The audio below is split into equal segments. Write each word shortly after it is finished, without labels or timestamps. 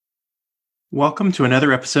Welcome to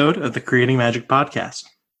another episode of the Creating Magic podcast.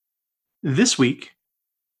 This week,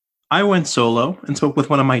 I went solo and spoke with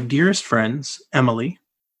one of my dearest friends, Emily,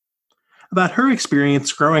 about her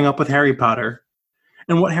experience growing up with Harry Potter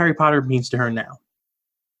and what Harry Potter means to her now.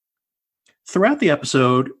 Throughout the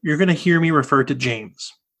episode, you're going to hear me refer to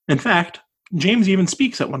James. In fact, James even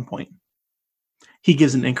speaks at one point. He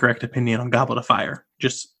gives an incorrect opinion on Goblet of Fire.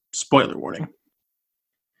 Just spoiler warning.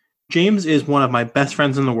 James is one of my best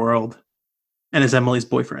friends in the world and is Emily's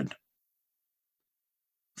boyfriend.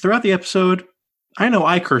 Throughout the episode, I know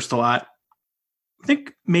I cursed a lot. I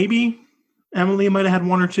think maybe Emily might have had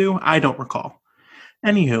one or two. I don't recall.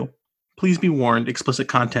 Anywho, please be warned, explicit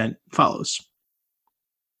content follows.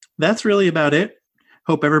 That's really about it.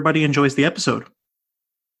 Hope everybody enjoys the episode.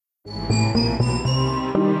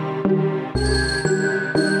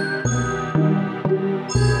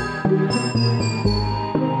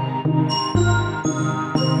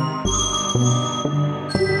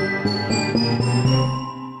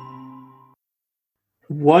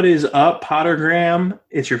 What is up, Pottergram?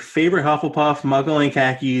 It's your favorite Hufflepuff, Muggle and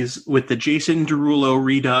Khakis with the Jason Derulo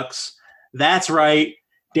Redux. That's right.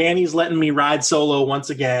 Danny's letting me ride solo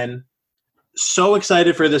once again. So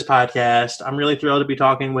excited for this podcast. I'm really thrilled to be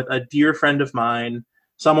talking with a dear friend of mine,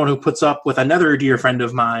 someone who puts up with another dear friend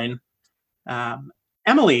of mine.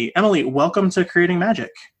 Emily, welcome to Creating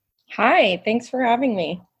Magic. Hi, thanks for having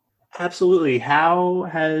me. Absolutely. How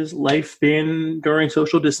has life been during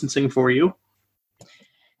social distancing for you?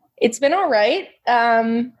 It's been all right.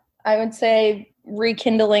 I would say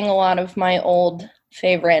rekindling a lot of my old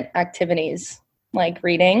favorite activities, like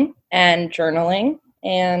reading and journaling,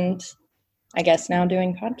 and I guess now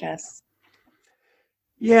doing podcasts.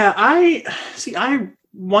 Yeah,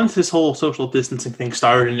 once this whole social distancing thing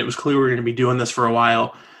started and it was clear we were going to be doing this for a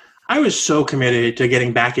while, I was so committed to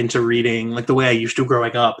getting back into reading like the way I used to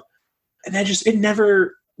growing up. And it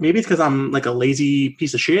never, maybe it's because I'm like a lazy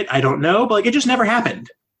piece of shit. I don't know, but like it just never happened.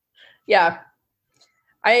 Yeah.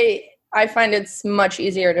 I find it's much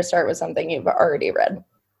easier to start with something you've already read.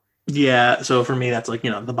 Yeah. So for me, that's like,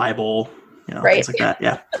 the Bible, right. Things like that.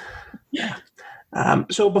 Yeah. Yeah.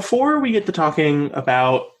 So before we get to talking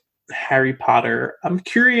about Harry Potter, I'm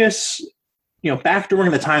curious, back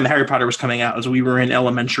during the time that Harry Potter was coming out, as we were in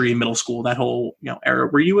elementary, middle school, that whole, era,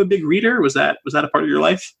 were you a big reader? Was that a part of your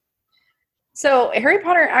life? So Harry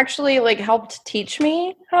Potter actually helped teach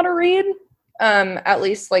me how to read. At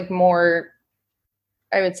least more,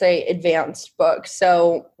 I would say, advanced books.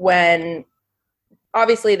 So when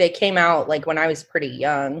obviously they came out when I was pretty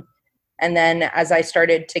young, and then as I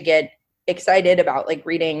started to get excited about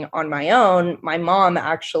reading on my own, my mom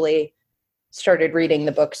actually started reading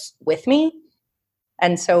the books with me.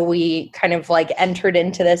 And so we kind of entered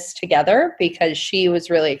into this together because she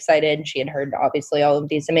was really excited. She had heard obviously all of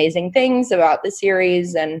these amazing things about the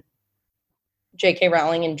series and J.K.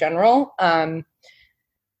 Rowling in general. And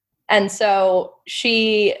so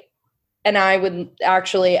she and I would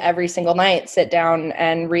actually every single night sit down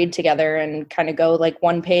and read together and kind of go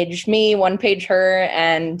one page me, one page her.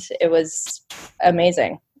 And it was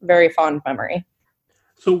amazing. Very fond memory.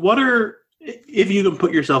 So if you can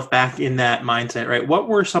put yourself back in that mindset, right? What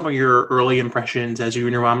were some of your early impressions as you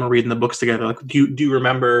and your mom were reading the books together? Do you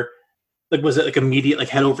remember, was it immediate,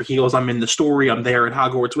 head over heels, I'm in the story, I'm there at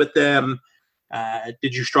Hogwarts with them?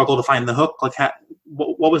 Did you struggle to find the hook?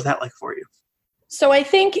 What was that like for you? So I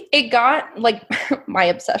think it got my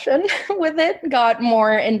obsession with it got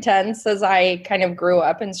more intense as I kind of grew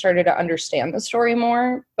up and started to understand the story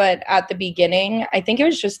more. But at the beginning, I think it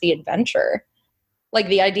was just the adventure.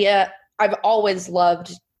 The idea, I've always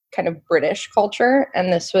loved kind of British culture.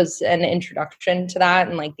 And this was an introduction to that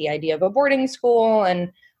and the idea of a boarding school.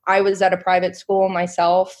 And I was at a private school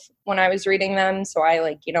myself when I was reading them. So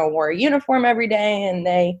I wore a uniform every day and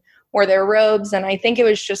they wore their robes. And I think it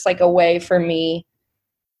was just a way for me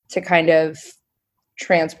to kind of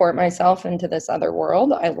transport myself into this other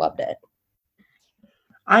world. I loved it.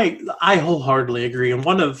 I wholeheartedly agree. And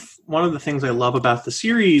one of the things I love about the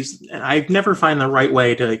series, and I've never found the right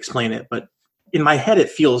way to explain it, but in my head it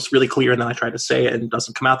feels really clear, and then I try to say it and it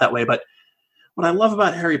doesn't come out that way. But what I love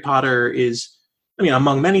about Harry Potter is,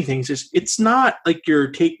 among many things, is it's not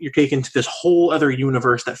you're taken to this whole other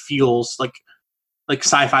universe that feels like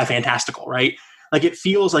sci-fi fantastical, right? It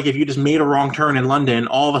feels like if you just made a wrong turn in London,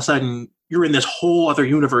 all of a sudden you're in this whole other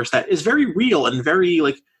universe that is very real and very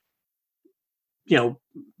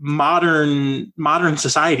modern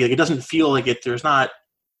society. It doesn't feel like it. There's not.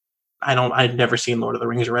 I've never seen Lord of the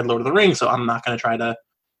Rings or read Lord of the Rings, so I'm not going to try to.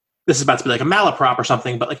 This is about to be a malaprop or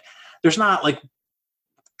something, but there's not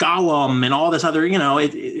Gollum and all this other,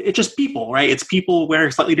 it's just people, right? It's people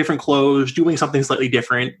wearing slightly different clothes, doing something slightly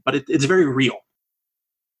different, but it's very real.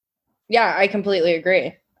 Yeah, I completely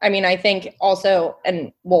agree. I mean, I think also,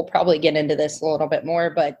 and we'll probably get into this a little bit more,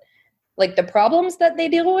 but like the problems that they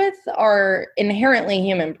deal with are inherently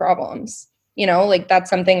human problems. Like that's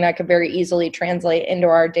something that could very easily translate into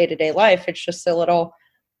our day-to-day life. It's just a little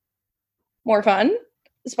more fun,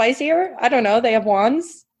 spicier. I don't know. They have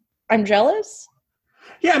wands. I'm jealous.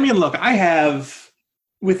 Yeah, I mean, look, I have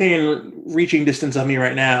within reaching distance of me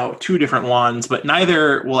right now 2 different wands, but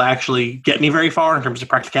neither will actually get me very far in terms of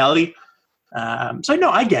practicality. So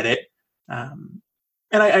no, I get it. And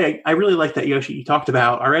I really like that, Yoshi, you talked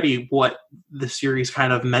about already what the series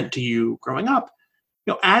kind of meant to you growing up.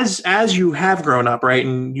 As you have grown up, right,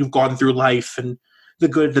 and you've gone through life and the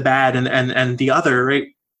good, the bad, and the other, right,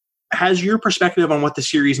 has your perspective on what the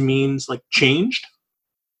series means like changed?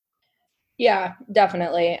 Yeah,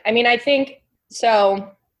 definitely. I mean, I think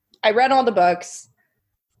so. I read all the books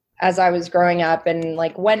as I was growing up and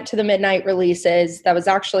like went to the midnight releases. That was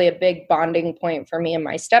actually a big bonding point for me and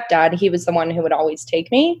my stepdad. He was the one who would always take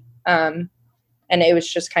me. And it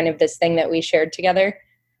was just kind of this thing that we shared together.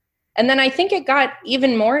 And then I think it got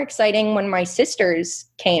even more exciting when my sisters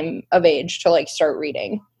came of age to like start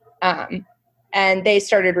reading. And they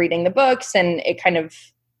started reading the books, and it kind of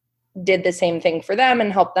did the same thing for them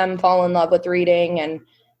and helped them fall in love with reading and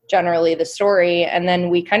generally the story. And then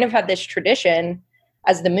we kind of had this tradition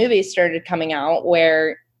as the movies started coming out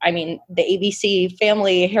where, I mean, the ABC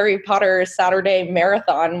Family Harry Potter Saturday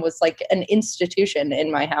marathon was like an institution in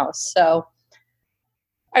my house. So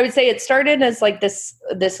I would say it started as like this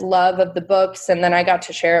love of the books, and then I got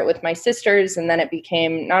to share it with my sisters, and then it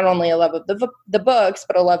became not only a love of the books,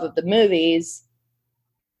 but a love of the movies.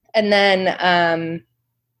 And then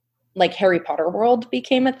like Harry Potter World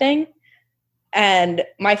became a thing. And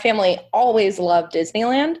my family always loved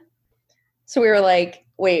Disneyland. So we were like,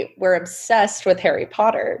 wait, we're obsessed with Harry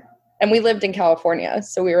Potter. And we lived in California.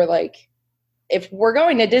 So we were like, if we're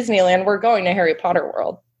going to Disneyland, we're going to Harry Potter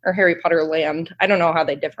World or Harry Potter Land. I don't know how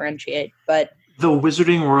they differentiate, but the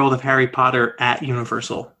Wizarding World of Harry Potter at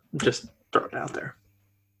Universal. Just throw it out there.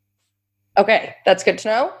 Okay, that's good to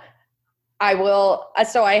know. I will.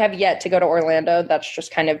 So I have yet to go to Orlando. That's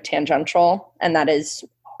just kind of tangential, and that is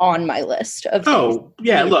on my list of. Oh,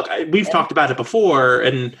 yeah. Look, we've talked about it before,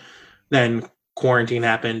 and then quarantine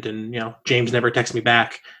happened, and James never texted me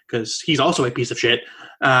back because he's also a piece of shit.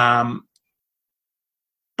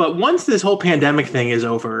 But once this whole pandemic thing is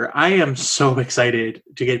over, I am so excited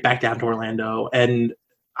to get back down to Orlando, and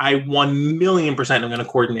I 1,000,000% am going to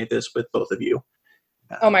coordinate this with both of you.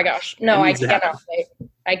 Oh my gosh! No, I cannot wait.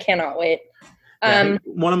 I cannot wait. Yeah,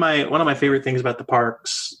 one of my favorite things about the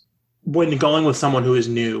parks, when going with someone who is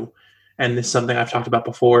new, and this is something I've talked about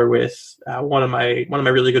before with one of my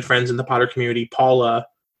really good friends in the Potter community, Paula.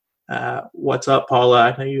 What's up,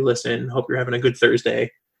 Paula? I know you listen. Hope you're having a good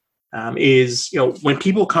Thursday. Is when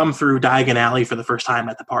people come through Diagon Alley for the first time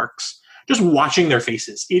at the parks, just watching their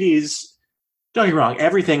faces. It is, don't get me wrong,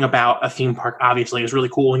 everything about a theme park obviously is really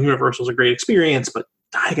cool, and Universal's a great experience, but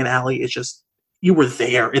Diagon Alley is just, you were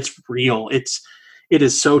there. It's real. It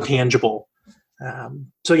is so tangible.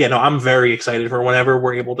 So yeah, no, I'm very excited for whenever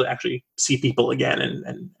we're able to actually see people again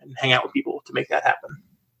and hang out with people to make that happen.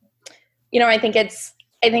 I think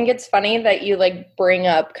it's funny that you like bring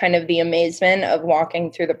up kind of the amazement of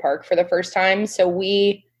walking through the park for the first time. So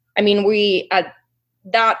we at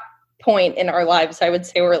that point in our lives, I would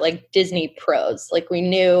say we're like Disney pros. Like we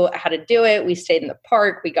knew how to do it. We stayed in the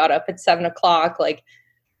park. We got up at 7:00, like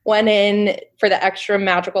went in for the extra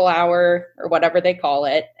magical hour or whatever they call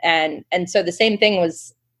it. And so the same thing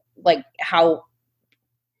was like how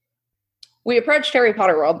we approached Harry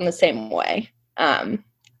Potter World in the same way. And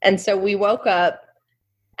so we woke up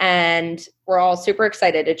and we're all super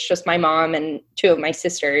excited. It's just my mom and 2 of my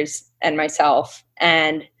sisters and myself.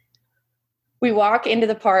 And we walk into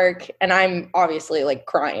the park and I'm obviously like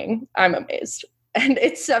crying. I'm amazed. And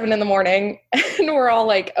it's 7 a.m. and we're all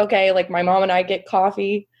like, okay, like my mom and I get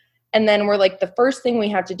coffee. And then we're like, the first thing we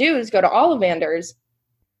have to do is go to Ollivander's.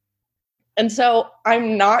 And so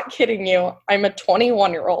I'm not kidding you. I'm a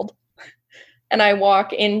 21-year-old and I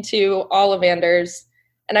walk into Ollivander's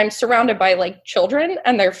and I'm surrounded by like children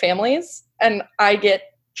and their families. And I get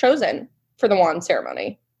chosen for the wand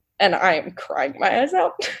ceremony and I am crying my eyes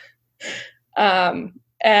out.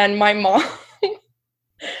 And my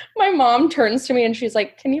mom turns to me and she's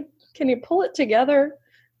like, can you pull it together?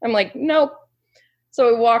 I'm like, nope. So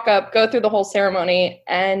we walk up, go through the whole ceremony,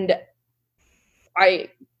 and I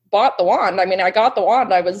bought the wand. I mean, I got the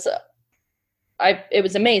wand. It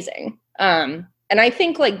was amazing. And And I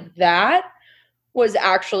think like that was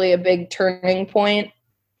actually a big turning point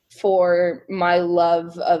for my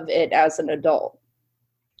love of it as an adult,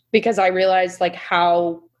 because I realized like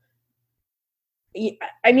how,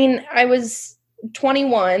 I mean, I was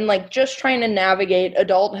 21, like just trying to navigate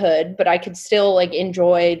adulthood, but I could still like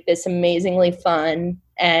enjoy this amazingly fun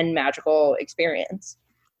and magical experience.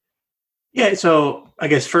 Yeah, so I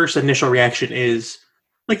guess first initial reaction is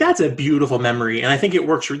like that's a beautiful memory, and I think it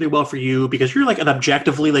works really well for you because you're like an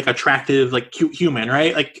objectively like attractive, like cute human,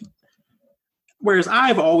 right? Like whereas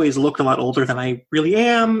I've always looked a lot older than I really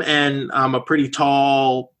am, and I'm a pretty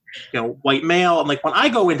tall, white male. And like when I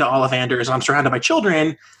go into Ollivanders and I'm surrounded by children,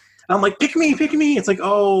 and I'm like, pick me, pick me. It's like,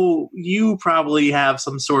 oh, you probably have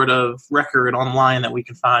some sort of record online that we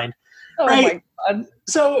can find. Oh right? My God.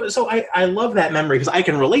 So I love that memory because I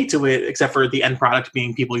can relate to it, except for the end product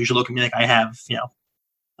being people usually look at me like I have,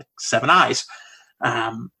 like 7 eyes.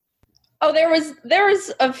 There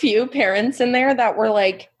was a few parents in there that were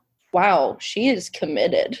like, wow, she is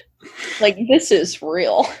committed. Like, this is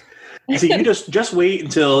real. So you just wait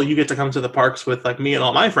until you get to come to the parks with like me and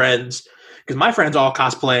all my friends, because my friends all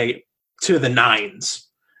cosplay to the nines.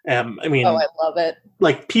 I mean, I love it.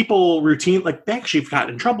 Like people routine, like they actually got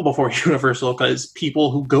in trouble before Universal because people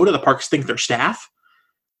who go to the parks think they're staff,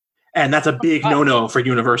 and that's a big no-no for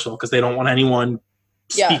Universal because they don't want anyone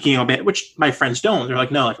speaking of it. Which my friends don't. They're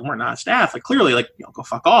like, no, like we're not staff. Like clearly, like go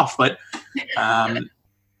fuck off. But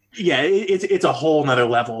yeah, it's a whole nother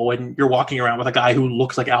level when you're walking around with a guy who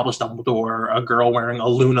looks like Albus Dumbledore, a girl wearing a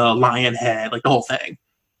Luna lion head, like the whole thing.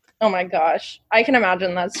 Oh my gosh. I can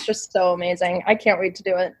imagine. That's just so amazing. I can't wait to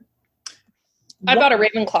do it. I bought a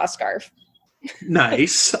Ravenclaw scarf.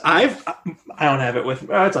 Nice. I don't have it with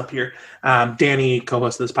it's up here. Danny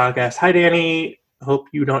co-hosts this podcast. Hi, Danny. Hope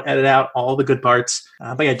you don't edit out all the good parts.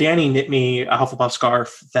 But yeah, Danny knit me a Hufflepuff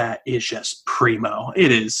scarf that is just primo.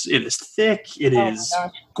 It is thick. It is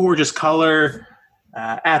gorgeous color.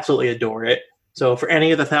 Absolutely adore it. So for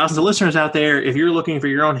any of the thousands of listeners out there, if you're looking for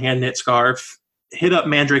your own hand knit scarf, hit up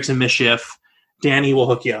Mandrakes and Mischief. Danny will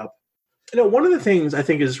hook you up. One of the things I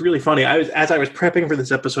think is really funny, as I was prepping for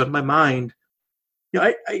this episode in my mind,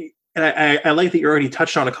 I like that you already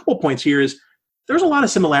touched on a couple points here, is there's a lot of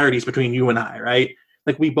similarities between you and I, right?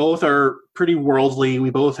 Like we both are pretty worldly. We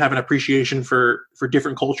both have an appreciation for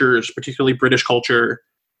different cultures, particularly British culture.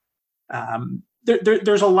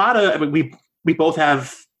 There's a lot of, we both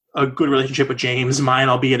have a good relationship with James. Mine,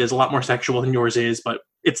 albeit, is a lot more sexual than yours is, but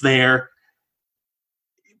it's there.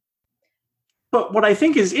 But what I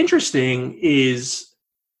think is interesting is,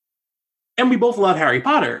 and we both love Harry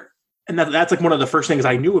Potter. And that's like one of the first things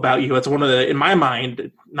I knew about you. It's one of the, in my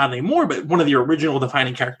mind, not anymore, but one of the original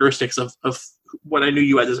defining characteristics of what I knew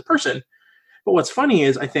you as a person. But what's funny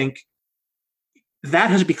is I think that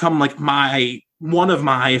has become like one of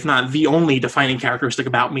my, if not the only defining characteristic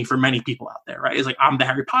about me for many people out there, right? Is like, I'm the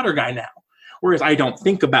Harry Potter guy now. Whereas I don't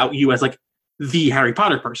think about you as like the Harry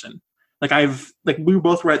Potter person. Like we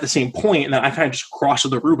both were at the same point, and then I kind of just crossed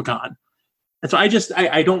the Rubicon. And so I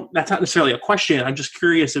don't, that's not necessarily a question. I'm just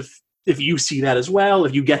curious if you see that as well,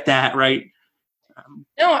 if you get that, right?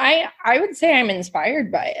 No, I would say I'm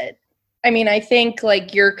inspired by it. I mean, I think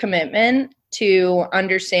like your commitment to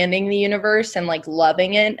understanding the universe and like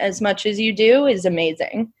loving it as much as you do is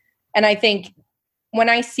amazing. And I think when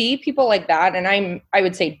I see people like that, and I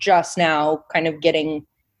would say just now kind of getting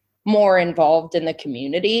more involved in the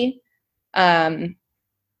community, it's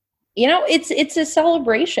a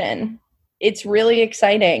celebration. It's really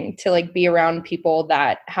exciting to like be around people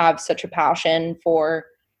that have such a passion for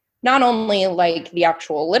not only like the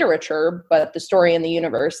actual literature, but the story and the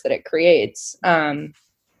universe that it creates.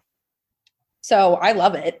 So I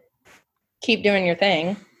love it. Keep doing your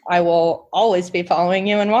thing. I will always be following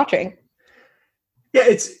you and watching.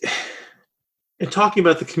 Yeah, in talking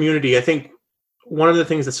about the community, I think one of the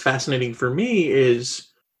things that's fascinating for me is,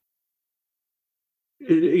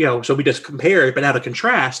 so we just compare it, but now to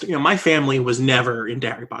contrast, my family was never into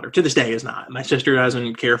Harry Potter. To this day is not. My sister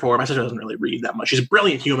doesn't care for it. My sister doesn't really read that much. She's a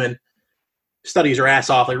brilliant human, studies her ass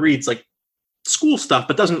off, like reads like school stuff,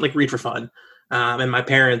 but doesn't like read for fun. And my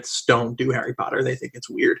parents don't do Harry Potter. They think it's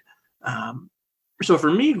weird. So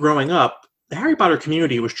for me growing up, the Harry Potter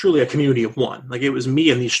community was truly a community of one. Like it was me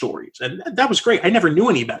and these stories. And that was great. I never knew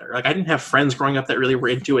any better. Like I didn't have friends growing up that really were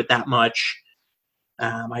into it that much.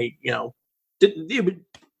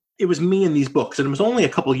 It was me and these books. And it was only a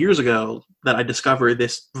couple years ago that I discovered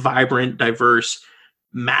this vibrant, diverse,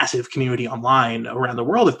 massive community online around the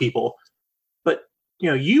world of people. But,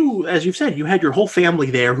 you, as you've said, you had your whole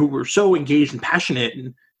family there who were so engaged and passionate.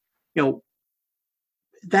 And,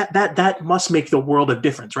 that must make the world of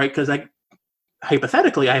difference, right? Because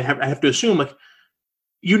hypothetically, I have to assume like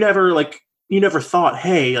you never thought,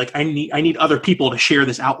 hey, like I need other people to share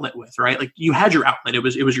this outlet with, right? Like you had your outlet. It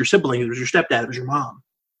was your sibling, it was your stepdad, it was your mom.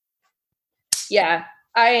 Yeah,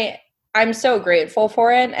 I'm so grateful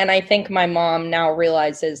for it, and I think my mom now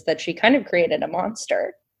realizes that she kind of created a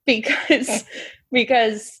monster because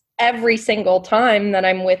every single time that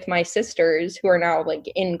I'm with my sisters who are now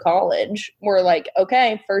like in college, we're like,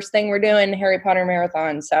 okay, first thing we're doing, Harry Potter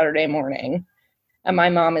marathon Saturday morning. And my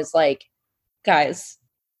mom is like, guys,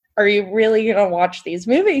 are you really going to watch these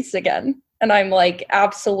movies again? And I'm like,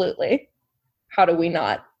 absolutely. How do we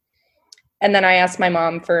not? And then I asked my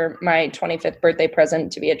mom for my 25th birthday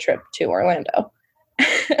present to be a trip to Orlando.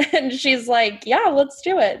 And she's like, yeah, let's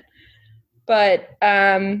do it. But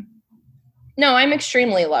no, I'm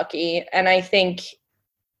extremely lucky. And I think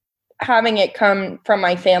having it come from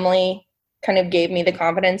my family kind of gave me the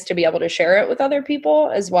confidence to be able to share it with other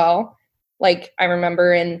people as well. Like I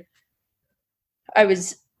remember I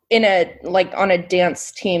was on a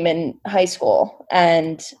dance team in high school,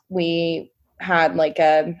 and we had like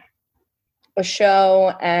a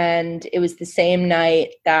show, and it was the same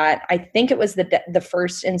night that I think it was the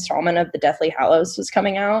first installment of the Deathly Hallows was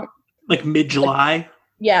coming out. Like mid-July?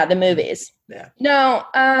 Yeah, the movies. Yeah. No,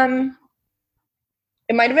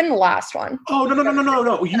 it might have been the last one. Oh, no.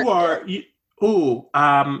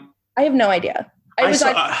 I have no idea. I was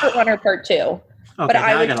on part 1 or part 2. Okay, but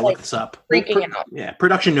I gotta look this up. Freaking out. Yeah,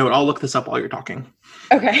 production note. I'll look this up while you're talking.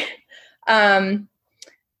 Okay.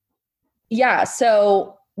 Yeah,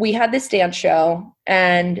 so we had this dance show,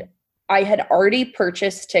 and I had already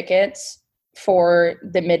purchased tickets for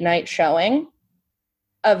the midnight showing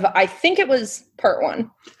of, I think it was part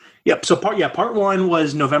 1. Yep. So part 1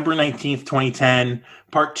 was November 19th, 2010.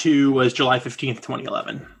 Part 2 was July 15th,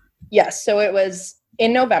 2011. Yes. So it was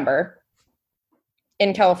in November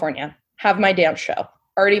in California. Have my dance show.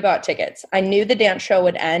 Already bought tickets. I knew the dance show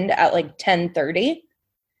would end at like 10:30.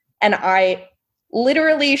 And I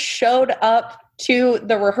literally showed up to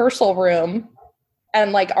the rehearsal room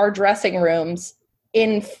and like our dressing rooms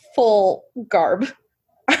in full garb.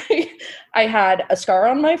 I had a scar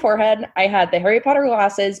on my forehead. I had the Harry Potter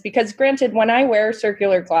glasses because, granted, when I wear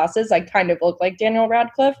circular glasses, I kind of look like Daniel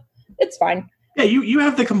Radcliffe. It's fine. Yeah, you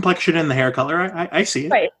have the complexion and the hair color. I see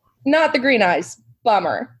it. Right. Not the green eyes.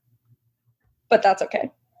 Bummer. But that's okay.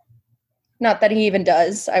 Not that he even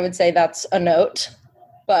does. I would say that's a note.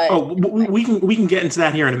 But we can get into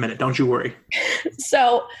that here in a minute. Don't you worry.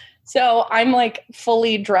 So I'm like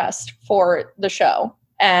fully dressed for the show,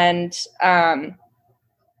 and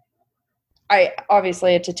I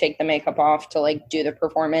obviously had to take the makeup off to like do the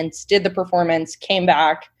performance. Did the performance, came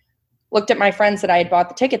back, looked at my friends that I had bought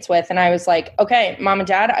the tickets with, and I was like, okay, Mom and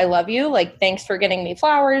Dad, I love you. Like, thanks for getting me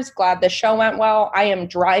flowers. Glad the show went well. I am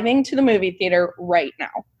driving to the movie theater right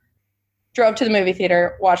now. Drove to the movie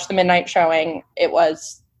theater, watched the midnight showing. It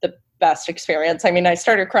was the best experience. I mean, I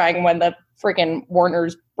started crying when the freaking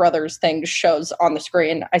Warner's Brothers thing shows on the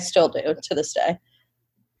screen. I still do to this day.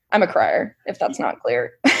 I'm a crier, if that's not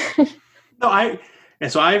clear. No,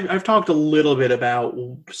 I've talked a little bit about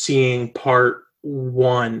seeing part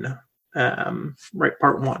 1. Right,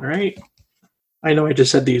 part 1, right? I know I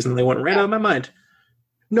just said these and they went right out of my mind.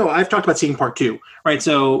 No, I've talked about seeing part 2, right?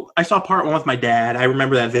 So I saw part 1 with my dad. I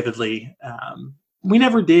remember that vividly. We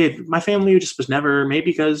never did. My family just was never, maybe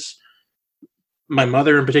because my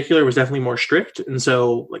mother in particular was definitely more strict. And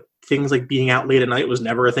so like things like being out late at night was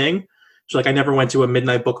never a thing. So like I never went to a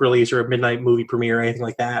midnight book release or a midnight movie premiere or anything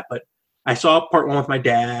like that. But I saw part 1 with my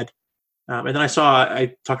dad. And then I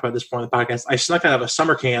talked about this before on the podcast, I snuck out of a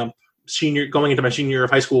summer camp going into my senior year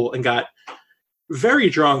of high school and got very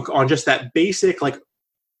drunk on just that basic, like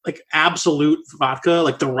absolute vodka,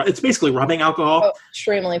 like it's basically rubbing alcohol. Oh,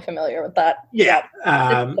 extremely familiar with that. Yeah.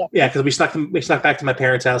 Because we snuck back to my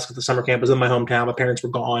parents' house because the summer camp was in my hometown. My parents were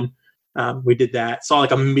gone. We did that. Saw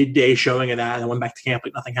like a midday showing of that and went back to camp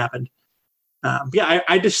like nothing happened.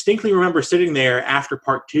 I distinctly remember sitting there after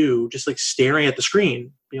part 2, just like staring at the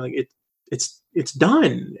screen, being like, it's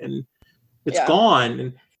done and it's gone.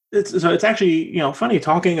 And it's actually, funny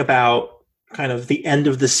talking about kind of the end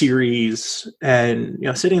of the series and,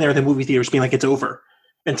 sitting there at the movie theaters being like, it's over,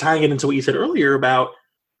 and tying it into what you said earlier about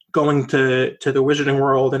going to the Wizarding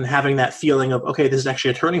World and having that feeling of, okay, this is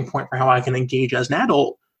actually a turning point for how I can engage as an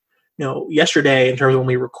adult. Yesterday, in terms of when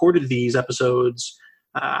we recorded these episodes,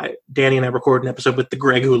 Danny and I recorded an episode with the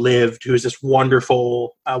Greg Who Lived, who is this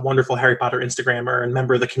wonderful Harry Potter Instagrammer and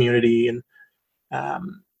member of the community, and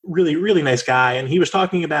really, really nice guy. And he was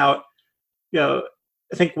talking about, I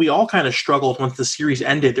think we all kind of struggled once the series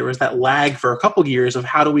ended. There was that lag for a couple years of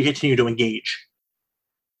how do we continue to engage.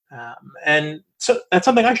 And so that's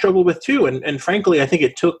something I struggled with too. And frankly, I think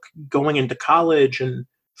it took going into college, and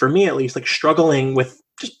for me at least, like struggling with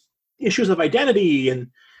just issues of identity and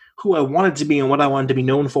who I wanted to be and what I wanted to be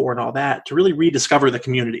known for and all that, to really rediscover the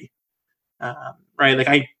community. Right. Like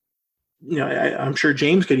I'm sure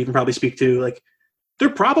James could even probably speak to, like, there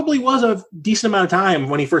probably was a decent amount of time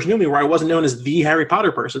when he first knew me where I wasn't known as the Harry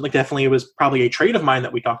Potter person. Like, definitely it was probably a trait of mine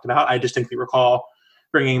that we talked about. I distinctly recall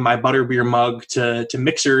bringing my butterbeer mug to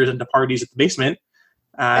mixers and to parties at the basement.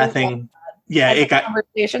 I think, yeah, it got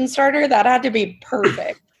conversation starter. That had to be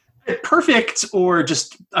perfect. Perfect, or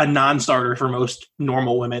just a non-starter for most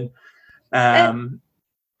normal women. It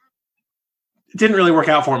didn't really work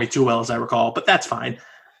out for me too well, as I recall, but that's fine.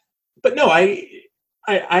 But no, I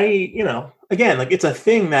again, like, it's a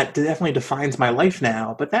thing that definitely defines my life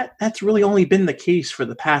now, but that's really only been the case for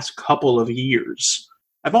the past couple of years.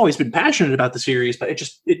 I've always been passionate about the series, but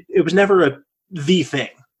it was never the thing.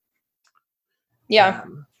 Yeah.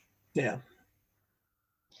 Yeah.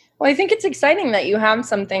 Well, I think it's exciting that you have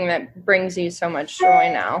something that brings you so much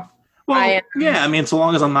joy now. Well, yeah, I mean, so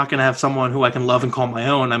long as I'm not going to have someone who I can love and call my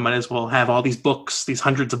own, I might as well have all these books, these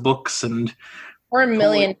hundreds of books, or a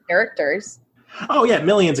million characters. Oh yeah,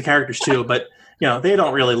 millions of characters too, but they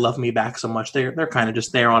don't really love me back so much. They're kind of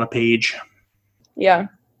just there on a page. Yeah.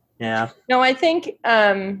 Yeah. No, I think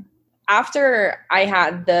after I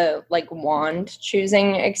had the wand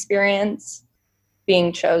choosing experience,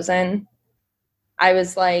 being chosen, I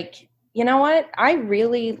was like, you know what? I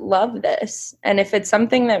really love this. And if it's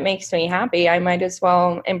something that makes me happy, I might as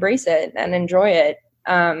well embrace it and enjoy it.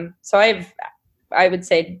 So I would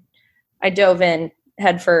say I dove in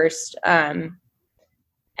head first. And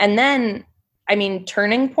then, I mean,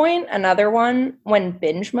 Turning Point, another one, when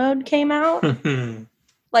binge mode came out,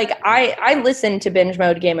 I listened to binge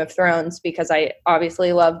mode Game of Thrones because I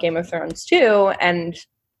obviously love Game of Thrones too. And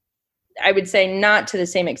I would say not to the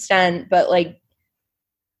same extent, but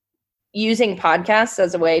using podcasts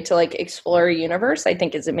as a way to explore a universe, I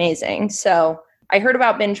think is amazing. So I heard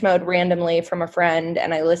about binge mode randomly from a friend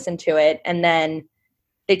and I listened to it, and then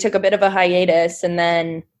they took a bit of a hiatus, and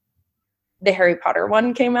then the Harry Potter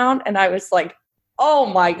one came out and I was like, oh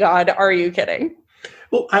my God, are you kidding?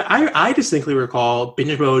 Well, I distinctly recall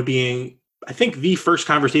binge mode being, I think, the first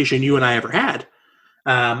conversation you and I ever had.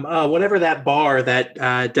 Whatever that bar that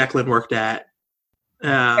Declan worked at.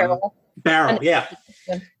 Barrel, yeah.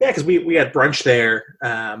 Yeah, because we had brunch there.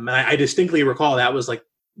 And I distinctly recall that was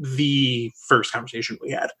the first conversation we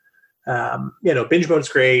had. Binge mode is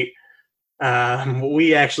great.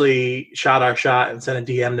 We actually shot our shot and sent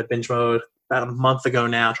a DM to binge mode about a month ago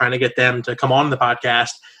now, trying to get them to come on the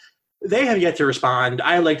podcast. They have yet to respond.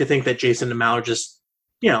 I like to think that Jason and Mal are just,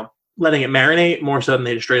 letting it marinate more so than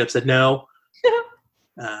they just straight up said no.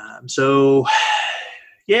 So,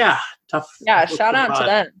 yeah, tough. Yeah, shout out to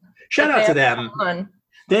them. Shout out to them.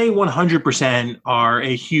 They 100% are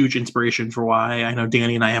a huge inspiration for why I know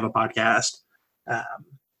Danny and I have a podcast.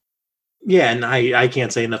 And I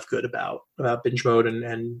can't say enough good about binge mode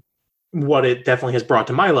and what it definitely has brought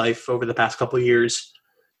to my life over the past couple of years.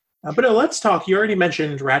 But let's talk. You already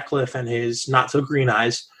mentioned Radcliffe and his not so green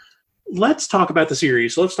eyes. Let's talk about the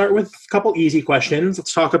series. So let's start with a couple easy questions.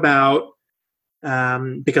 Let's talk about,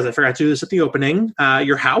 because I forgot to do this at the opening,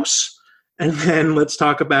 your house. And then let's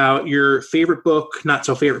talk about your favorite book, not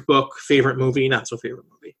so favorite book, favorite movie, not so favorite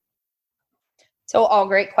movie. So all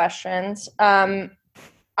great questions. I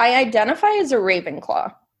identify as a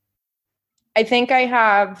Ravenclaw. I think I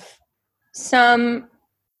have some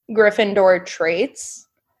Gryffindor traits.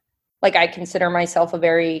 I consider myself a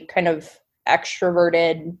very kind of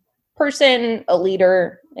extroverted person, a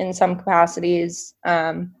leader in some capacities.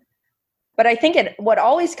 But I think what it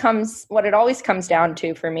always comes down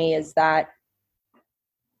to for me is that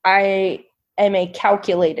I am a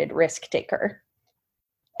calculated risk taker.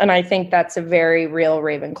 And I think that's a very real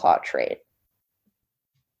Ravenclaw trait.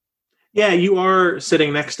 Yeah, you are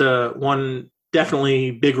sitting next to one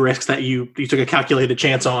definitely big risk that you took a calculated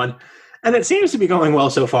chance on. And it seems to be going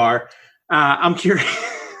well so far. I'm curious.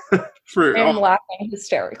 I'm laughing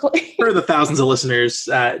hysterically. For the thousands of listeners,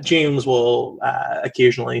 James will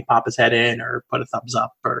occasionally pop his head in or put a thumbs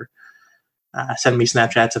up or send me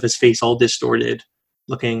Snapchats of his face all distorted,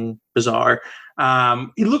 looking bizarre.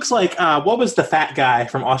 He looks like, what was the fat guy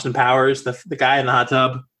from Austin Powers, the guy in the hot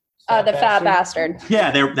tub? The fat bastard.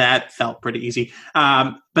 Yeah, that felt pretty easy.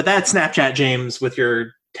 But that Snapchat, James, with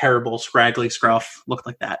your terrible scraggly scruff, looked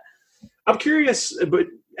like that. I'm curious, but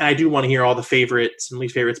I do want to hear all the favorites and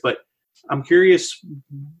least favorites, but I'm curious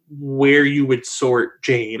where you would sort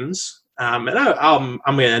James. And I'm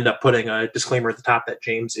going to end up putting a disclaimer at the top that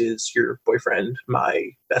James is your boyfriend,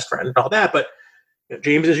 my best friend, and all that. But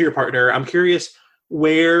James is your partner. I'm curious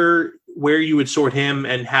where you would sort him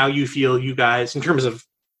and how you feel you guys, in terms of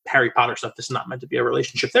Harry Potter stuff. This is not meant to be a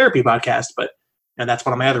relationship therapy podcast, but and that's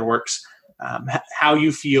one of my other works. How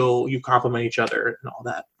you feel you complement each other and all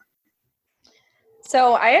that.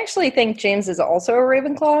 So I actually think James is also a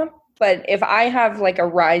Ravenclaw, but if I have like a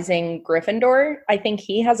rising Gryffindor, I think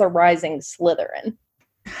he has a rising Slytherin.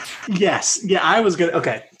 Yes. Yeah, I was going to.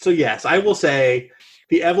 Okay. So, yes, I will say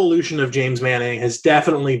the evolution of James Manning has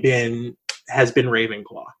definitely been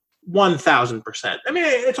Ravenclaw. 1,000%. I mean,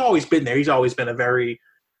 it's always been there. He's always been a very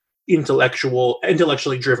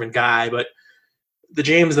intellectually driven guy. But the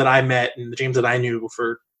James that I met and the James that I knew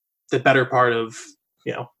for the better part of,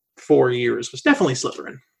 4 years was definitely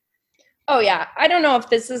Slytherin. Oh, yeah. I don't know if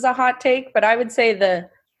this is a hot take, but I would say the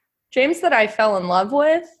James that I fell in love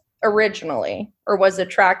with originally, or was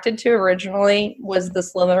attracted to originally, was the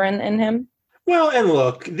Slytherin in him. Well, and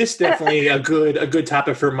look, this is definitely a good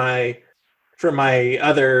topic for my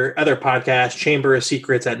other podcast, Chamber of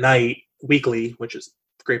Secrets at Night Weekly, which is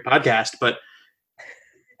a great podcast. But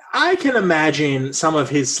I can imagine some of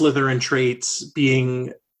his Slytherin traits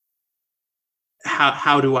being,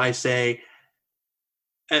 how do I say,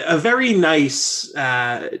 a very nice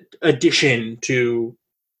addition to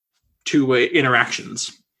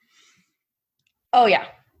interactions. Oh yeah.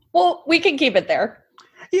 Well, we can keep it there.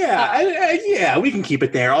 Yeah, we can keep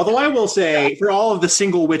it there. Although I will say, for all of the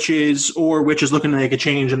single witches or witches looking to make a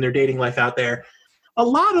change in their dating life out there, a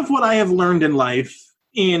lot of what I have learned in life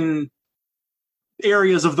in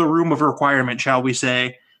areas of the room of requirement, shall we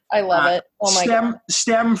say, I love it. Oh my God.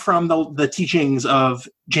 Stem from the teachings of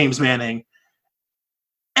James Manning.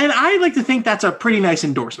 And I like to think that's a pretty nice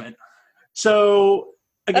endorsement. So,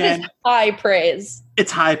 again, that is high praise.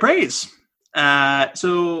 It's high praise.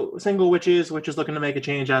 So single witches looking to make a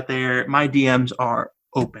change out there, my DMs are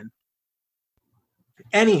open.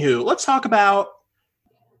 Anywho, let's talk about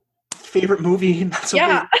favorite movie, not so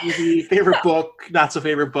favorite movie, favorite book, not so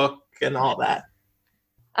favorite book, and all that.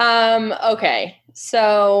 Okay.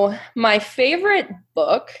 So my favorite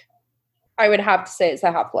book, I would have to say, is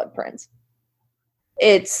The Half-Blood Prince.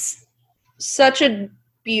 It's such a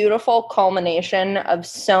beautiful culmination of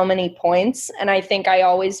so many points, and I think I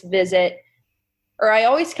always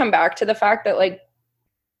come back to the fact that, like,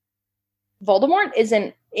 Voldemort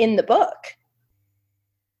isn't in the book,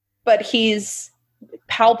 but he's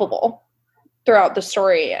palpable throughout the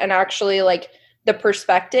story. And actually, like, the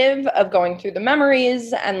perspective of going through the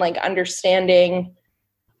memories and, like, understanding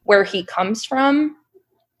where he comes from,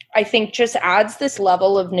 I think just adds this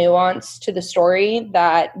level of nuance to the story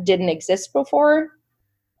that didn't exist before.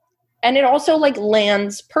 And it also, like,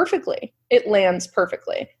 lands perfectly. It lands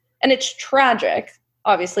perfectly. And it's tragic.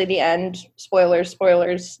 Obviously, the end, spoilers,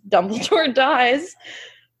 Dumbledore dies.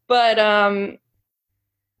 But, I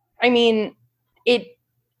mean,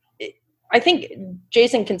 I think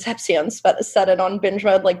Jason Concepcion said it on Binge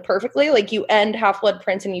Mode, like, perfectly. Like, you end Half-Blood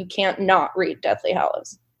Prince and you can't not read Deathly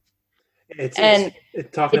Hallows. It's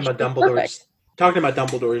talking about Dumbledore's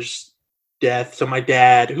death. So my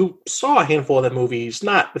dad, who saw a handful of the movies,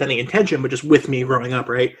 not with any intention, but just with me growing up,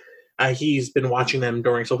 right? He's been watching them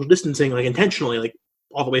during social distancing, like, intentionally, like,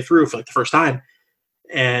 all the way through for, like, the first time.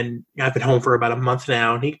 And I've been home for about a month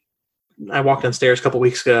now. And I walked downstairs a couple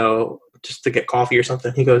weeks ago just to get coffee or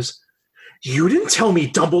something. He goes, "You didn't tell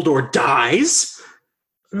me Dumbledore dies."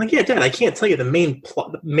 I'm like, "Yeah, Dad, I can't tell you the main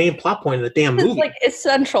plot point of the damn movie." It's like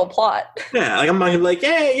essential plot. Yeah, like, I'm like,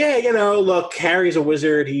 yeah, look, Harry's a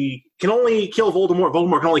wizard. He can only kill Voldemort.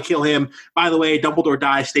 Voldemort can only kill him. By the way, Dumbledore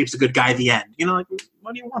dies. Snape's a good guy at the end. Like,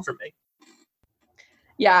 what do you want from me?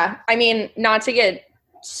 Yeah, I mean, not to get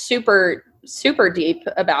super, super deep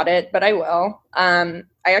about it, but I will. I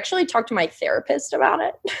actually talked to my therapist about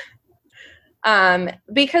it.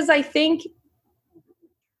 Because I think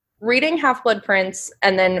reading Half-Blood Prince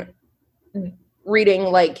and then reading,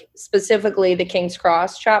 like, specifically the King's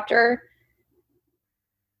Cross chapter,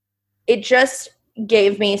 it just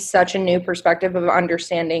gave me such a new perspective of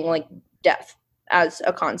understanding, like, death as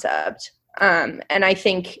a concept. And I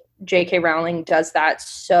think J.K. Rowling does that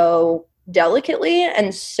so delicately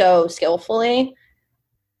and so skillfully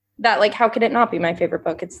that, like, how could it not be my favorite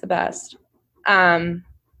book? It's the best.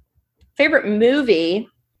 Favorite movie?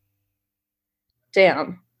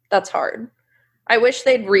 Damn, that's hard. I wish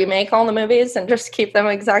they'd remake all the movies and just keep them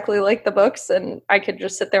exactly like the books, and I could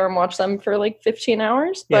just sit there and watch them for, like, 15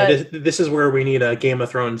 hours. But yeah, this is where we need a Game of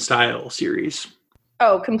Thrones style series.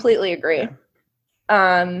 Oh, completely agree.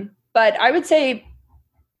 Yeah. But I would say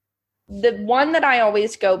the one that I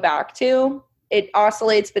always go back to, it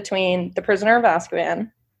oscillates between The Prisoner of Azkaban,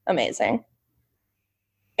 amazing,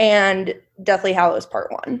 and Deathly Hallows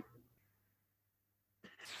Part 1.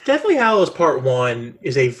 Deathly Hallows Part 1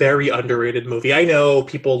 is a very underrated movie. I know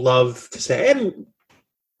people love to say, and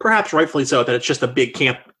perhaps rightfully so, that it's just a big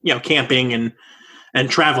camping and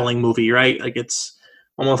traveling movie, right? Like it's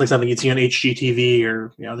almost like something you'd see on HGTV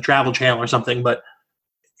or the Travel Channel or something, but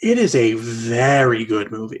it is a very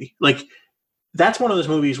good movie. Like that's one of those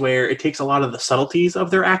movies where it takes a lot of the subtleties of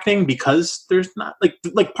their acting because there's not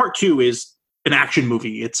like Part 2 is an action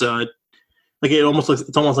movie. It's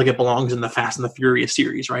it's almost like it belongs in the Fast and the Furious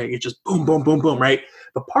series, right? It's just boom, boom, boom, boom, right?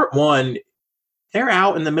 But Part 1, they're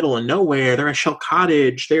out in the middle of nowhere. They're at Shell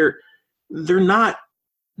Cottage. They're not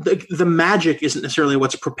the magic isn't necessarily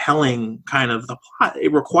what's propelling kind of the plot.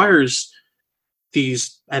 It requires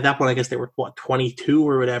these, at that point, I guess they were 22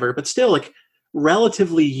 or whatever, but still like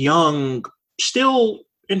relatively young, still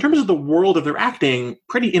in terms of the world of their acting,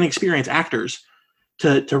 pretty inexperienced actors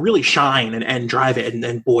to really shine and drive it.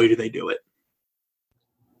 And boy, do they do it.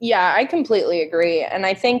 Yeah, I completely agree. And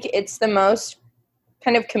I think it's the most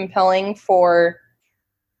kind of compelling for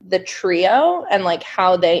the trio and like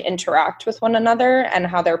how they interact with one another and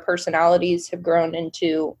how their personalities have grown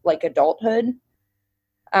into like adulthood.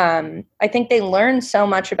 I think they learn so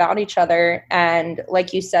much about each other. And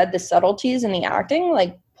like you said, the subtleties in the acting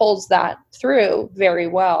like pulls that through very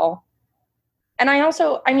well. And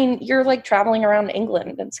I mean, you're like traveling around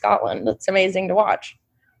England and Scotland. It's amazing to watch.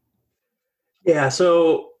 Yeah.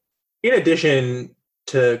 So in addition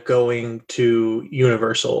to going to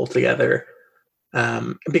Universal together,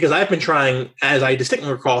 because I've been trying, as I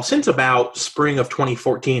distinctly recall, since about spring of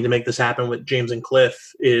 2014 to make this happen with James and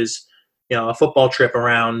Cliff is, a football trip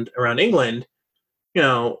around England.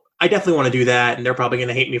 I definitely want to do that, and they're probably going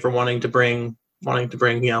to hate me for wanting to bring,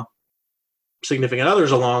 significant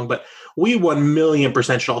others along. But we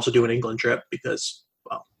 1,000,000% should also do an England trip because,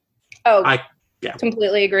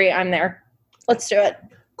 completely agree. I'm there. Let's do it.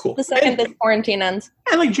 Cool. The second this quarantine ends.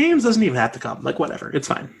 And like James doesn't even have to come. Like whatever, it's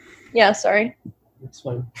fine. Yeah, sorry. It's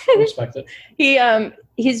fine. I respect it.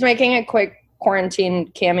 He's making a quick quarantine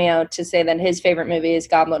cameo to say that his favorite movie is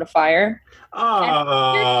Goblet of Fire.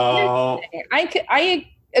 Oh, I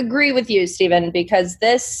agree with you, Stephen, because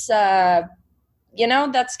this,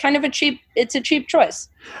 that's kind of a cheap choice.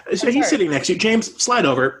 So he's sitting next to you. James, slide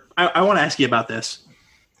over. I want to ask you about this.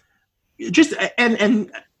 Just,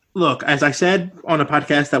 and look, as I said on a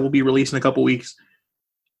podcast that will be released in a couple weeks,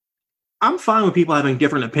 I'm fine with people having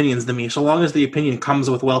different opinions than me, so long as the opinion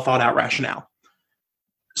comes with well thought out rationale.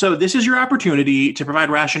 So this is your opportunity to provide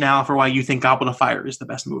rationale for why you think Goblet of Fire is the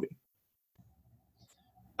best movie.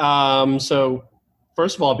 So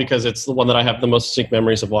first of all, because it's the one that I have the most distinct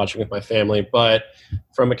memories of watching with my family, but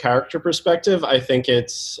from a character perspective, I think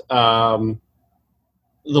it's the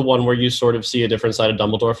one where you sort of see a different side of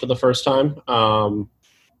Dumbledore for the first time.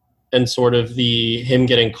 And sort of him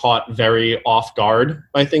getting caught very off guard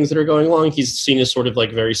by things that are going along. He's seen as sort of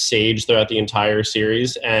like very sage throughout the entire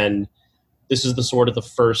series. And this is the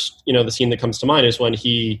first, the scene that comes to mind is when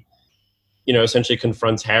he, essentially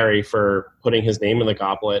confronts Harry for putting his name in the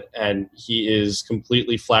goblet, and he is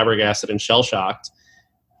completely flabbergasted and shell-shocked.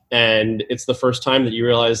 And it's the first time that you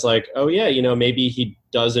realize like, oh yeah, maybe he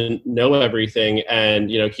doesn't know everything, and,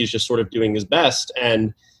 he's just sort of doing his best.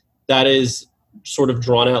 And that is sort of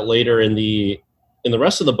drawn out later in the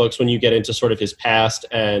rest of the books when you get into sort of his past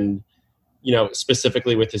and,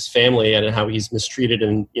 specifically with his family and how he's mistreated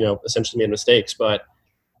and, essentially made mistakes. But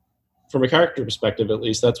from a character perspective, at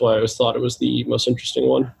least, that's why I always thought it was the most interesting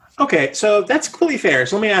one. Okay, so that's completely fair.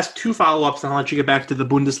 So let me ask two follow-ups, and I'll let you get back to the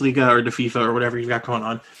Bundesliga or the FIFA or whatever you've got going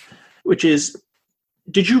on, which is,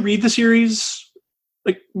 did you read the series?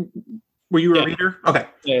 Like, were you a reader? Okay.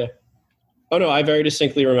 Yeah. Oh, no, I very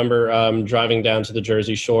distinctly remember driving down to the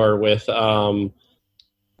Jersey Shore with, oh,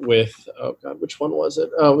 God, which one was it?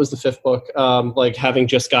 Oh, it was the fifth book. Like, having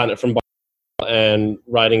just gotten it from and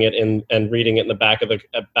writing it in and reading it in the back of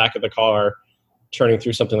the car, turning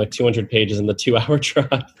through something like 200 pages in the 2-hour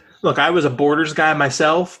drive. Look, I was a Borders guy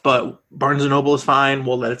myself, but Barnes & Noble is fine.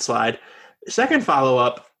 We'll let it slide. Second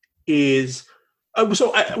follow-up is, I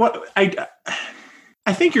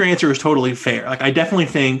think your answer is totally fair. Like, I definitely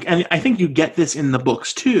think, and I think you get this in the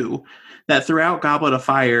books too, that throughout Goblet of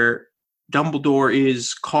Fire, Dumbledore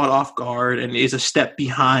is caught off guard and is a step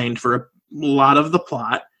behind for a lot of the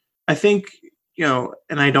plot. I think,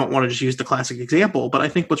 and I don't want to just use the classic example, but I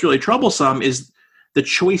think what's really troublesome is the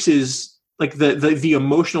choices, like the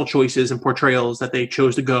emotional choices and portrayals that they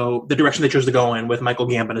chose to go, the direction they chose to go in with Michael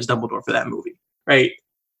Gambon as Dumbledore for that movie, right?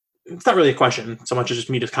 It's not really a question so much as just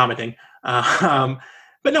me just commenting. But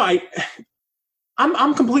no,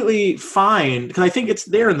 I'm completely fine because I think it's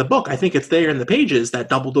there in the book. I think it's there in the pages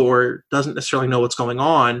that Dumbledore doesn't necessarily know what's going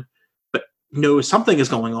on, but knows something is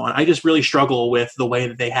going on. I just really struggle with the way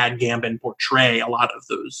that they had Gambon portray a lot of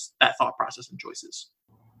that thought process and choices.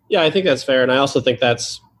 Yeah, I think that's fair, and I also think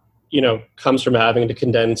that's comes from having to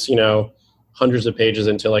condense hundreds of pages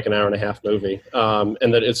into like an hour and a half movie,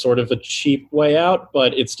 and that it's sort of a cheap way out,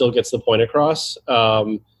 but it still gets the point across.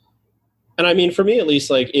 And I mean, for me at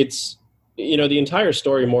least, like it's the entire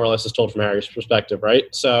story more or less is told from Harry's perspective, right?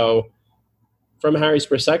 So from Harry's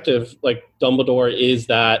perspective, like Dumbledore is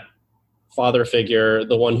that father figure,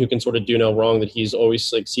 the one who can sort of do no wrong, that he's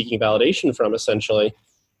always like seeking validation from, essentially.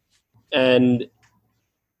 And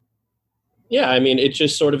yeah, I mean, it's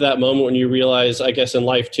just sort of that moment when you realize, I guess, in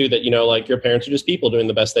life too, that like your parents are just people doing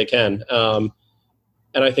the best they can. And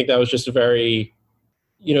I think that was just a very,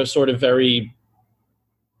 sort of very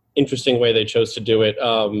interesting way they chose to do it.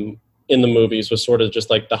 In the movies was sort of just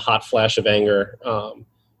like the hot flash of anger,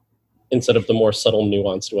 instead of the more subtle,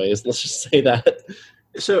 nuanced ways. Let's just say that.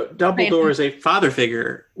 So Dumbledore is a father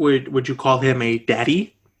figure. Would you call him a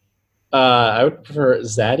daddy? I would prefer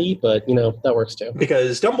Zaddy, but that works too.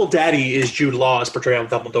 Because Dumbledaddy is Jude Law's portrayal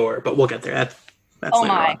of Dumbledore, but we'll get there. That's oh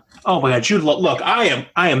my! Oh my God, Jude Law! Look, I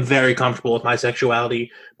am very comfortable with my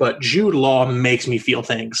sexuality, but Jude Law makes me feel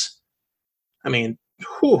things. I mean,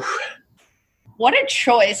 whew. What a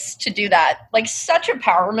choice to do that! Like such a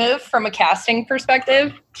power move from a casting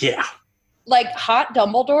perspective. Yeah. Like hot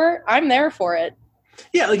Dumbledore, I'm there for it.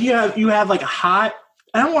 Yeah, like you have like a hot.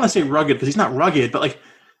 I don't want to say rugged because he's not rugged, but like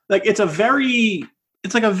it's a very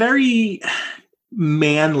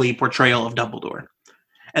manly portrayal of Dumbledore.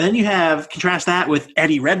 And then you contrast that with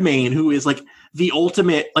Eddie Redmayne, who is like the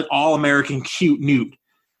ultimate like all-American cute newt.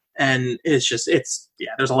 And there's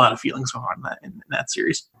a lot of feelings going on in that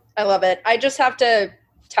series. I love it. I just have to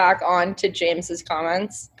tack on to James's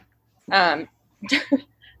comments.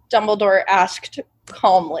 Dumbledore asked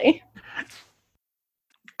calmly.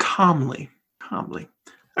 Calmly.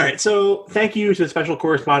 All right, so thank you to the special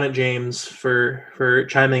correspondent, James, for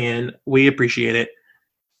chiming in. We appreciate it.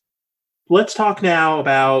 Let's talk now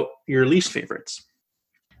about your least favorites.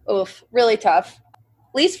 Oof, really tough.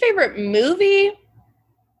 Least favorite movie?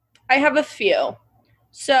 I have a few.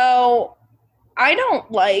 So I don't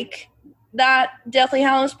like that Deathly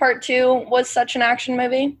Hallows Part 2 was such an action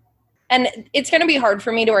movie. And it's going to be hard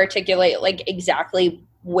for me to articulate like exactly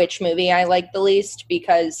which movie I like the least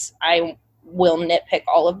because I will nitpick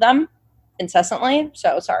all of them incessantly.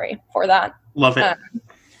 So sorry for that. Love it.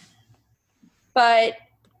 But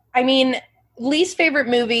I mean, least favorite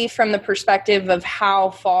movie from the perspective of how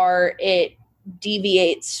far it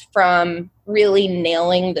deviates from really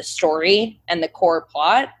nailing the story and the core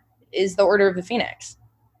plot is The Order of the Phoenix.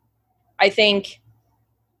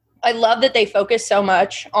 I love that they focus so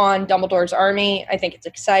much on Dumbledore's army. I think it's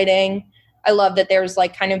exciting. I love that there's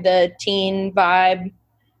like kind of the teen vibe,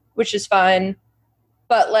 which is fun.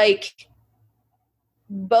 But like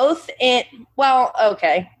I'm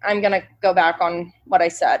going to go back on what I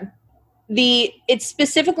said. It's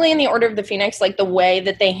specifically in The Order of the Phoenix, like the way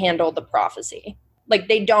that they handle the prophecy. Like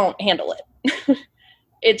they don't handle it.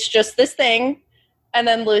 It's just this thing. And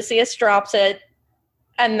then Lucius drops it.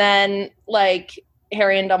 And then like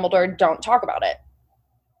Harry and Dumbledore don't talk about it.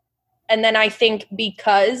 And then I think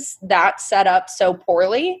because that's set up so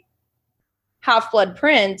poorly, Half-Blood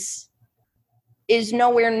Prince is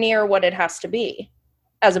nowhere near what it has to be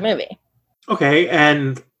as a movie. Okay,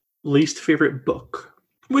 and least favorite book?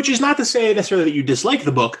 Which is not to say necessarily that you dislike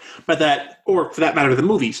the book, or for that matter, the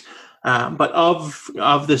movies. But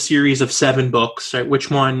of the series of 7 books, right, which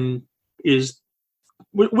one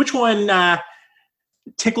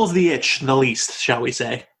tickles the itch the least, shall we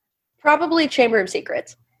say? Probably Chamber of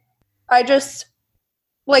Secrets. I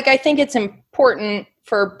think it's important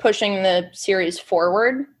for pushing the series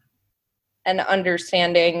forward and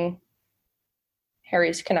understanding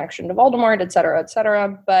Harry's connection to Voldemort, et cetera, et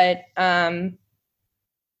cetera. But,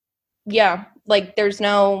 yeah, like there's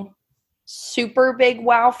no super big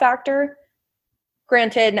wow factor.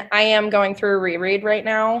 Granted, I am going through a reread right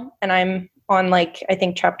now, and I'm on I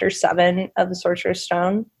think chapter 7 of the Sorcerer's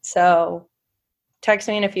Stone. So text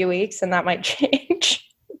me in a few weeks and that might change.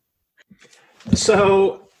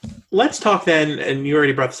 So let's talk then, and you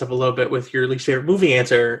already brought this up a little bit with your least favorite movie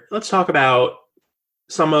answer. Let's talk about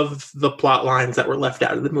some of the plot lines that were left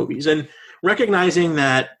out of the movies, and recognizing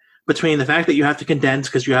that between the fact that you have to condense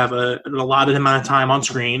because you have an allotted amount of time on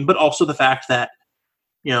screen, but also the fact that,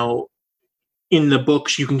 in the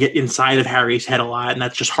books you can get inside of Harry's head a lot, and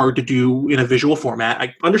that's just hard to do in a visual format.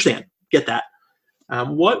 I understand, get that.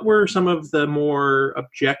 What were some of the more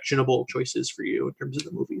objectionable choices for you in terms of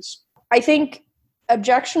the movies? I think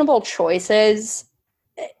objectionable choices,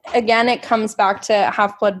 again, it comes back to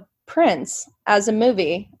Half-Blood Prince as a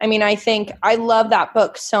movie. I mean, I think I love that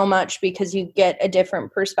book so much because you get a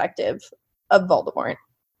different perspective of Voldemort.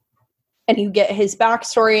 And you get his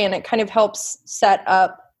backstory, and it kind of helps set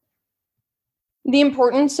up the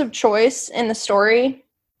importance of choice in the story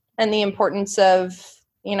and the importance of,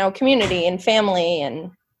 community and family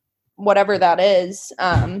and whatever that is.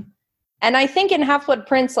 And I think in Half-Blood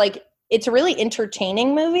Prince, like, it's a really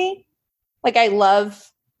entertaining movie. Like, I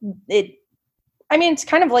love it. I mean, it's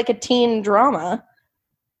kind of like a teen drama,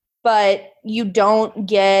 but you don't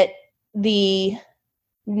get the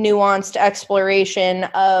nuanced exploration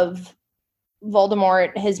of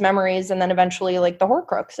Voldemort, his memories, and then eventually like the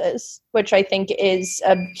Horcruxes, which I think is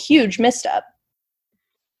a huge misstep.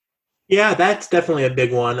 Yeah, that's definitely a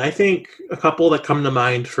big one. I think a couple that come to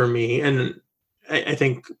mind for me, and I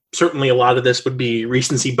think certainly a lot of this would be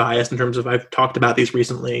recency bias in terms of I've talked about these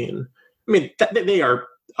recently, and I mean they are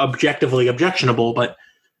objectively objectionable, but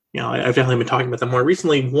I've definitely been talking about them more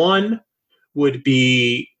recently. One would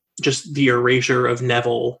be just the erasure of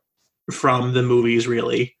Neville from the movies,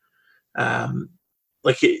 really. You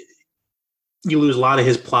lose a lot of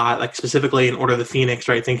his plot, like specifically in Order of the Phoenix,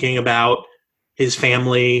 right? Thinking about his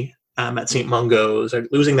family at St. Mungo's,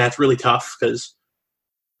 losing that's really tough because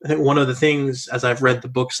I think one of the things, as I've read the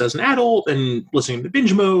books as an adult and listening to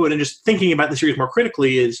Binge Mode and just thinking about the series more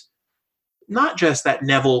critically, is not just that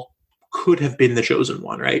Neville could have been the chosen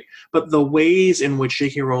one, right? But the ways in which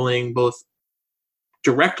J.K. Rowling both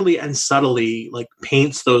directly and subtly like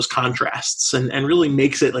paints those contrasts and really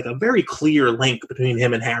makes it like a very clear link between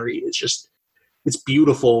him and Harry. It's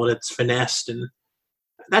beautiful and it's finessed, and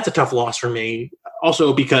that's a tough loss for me.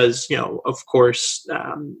 Also because, of course,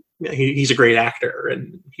 he's a great actor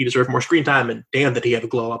and he deserved more screen time, and damn that he had a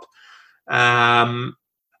glow up. I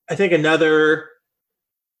think another,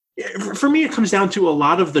 for me, it comes down to a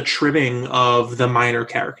lot of the trimming of the minor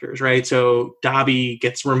characters, right? So Dobby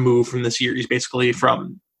gets removed from the series basically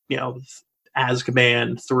from,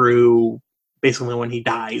 Azkaban through basically when he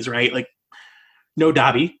dies, right? Like, no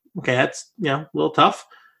Dobby. Okay, that's, a little tough.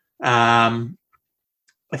 I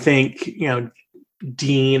think,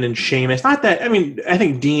 Dean and Seamus, not that, I mean, I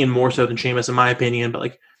think Dean more so than Seamus in my opinion, but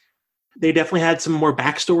like, they definitely had some more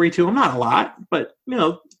backstory to him. Not a lot, but,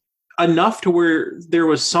 enough to where there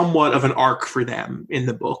was somewhat of an arc for them in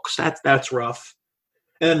the books. That's rough.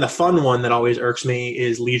 And then the fun one that always irks me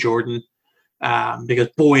is Lee Jordan, because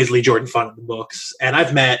boy is Lee Jordan fun in the books. And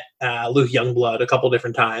I've met Luke Youngblood a couple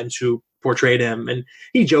different times who portrayed him, and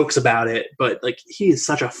he jokes about it, but like he is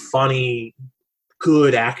such a funny,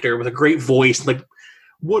 good actor with a great voice. Like,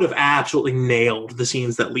 would have absolutely nailed the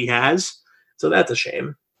scenes that Lee has. So that's a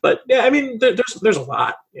shame. But yeah, I mean, there's a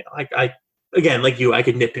lot. I again, like you, I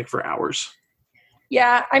could nitpick for hours.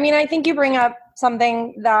 Yeah, I mean, I think you bring up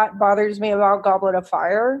something that bothers me about Goblet of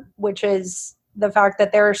Fire, which is the fact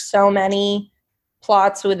that there are so many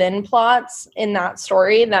plots within plots in that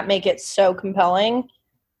story that make it so compelling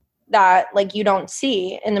that, like, you don't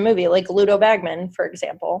see in the movie. Like Ludo Bagman, for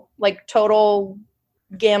example. Like, total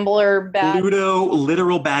gambler, bad... Ludo,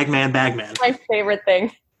 literal bagman. My favorite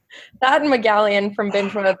thing. That and Megallion from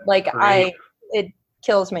Binge Mode, like, right. It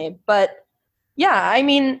kills me. But yeah, I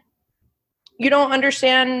mean, you don't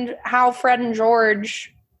understand how Fred and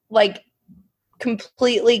George, like,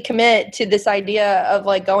 completely commit to this idea of,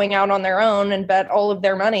 like, going out on their own and bet all of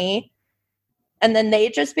their money. And then they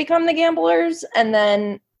just become the gamblers. And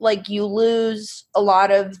then, like, you lose a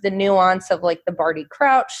lot of the nuance of, like, the Barty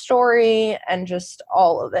Crouch story and just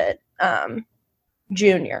all of it.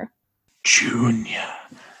 Junior.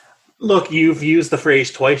 Look, you've used the phrase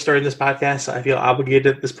twice during this podcast. So I feel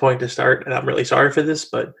obligated at this point to start, and I'm really sorry for this,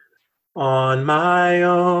 but on my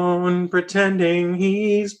own, pretending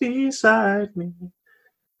he's beside me.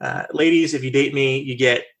 Ladies, if you date me, you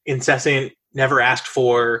get incessant, never asked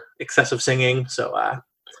for, excessive singing. So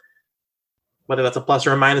whether that's a plus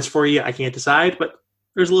or a minus for you, I can't decide, but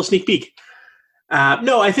there's a little sneak peek.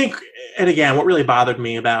 No, I think, and again, what really bothered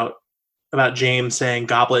me about James saying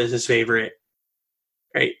Goblet is his favorite,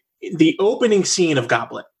 right? The opening scene of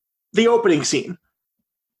Goblet,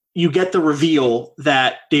 you get the reveal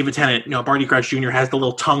that David Tennant, Barty Crouch Jr. has the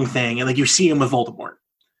little tongue thing, and like you see him with Voldemort.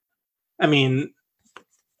 I mean,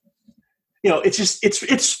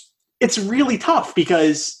 it's really tough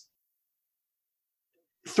because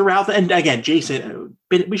throughout and again, Jason,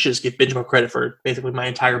 we should just give Binge Mode credit for basically my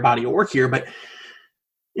entire body of work here, but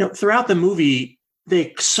throughout the movie,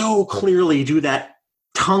 they so clearly do that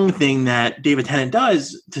tongue thing that David Tennant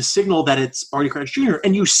does to signal that it's Barty Crouch Jr.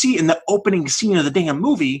 And you see in the opening scene of the damn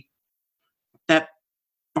movie that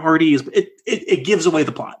Barty is, it gives away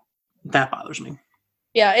the plot. That bothers me.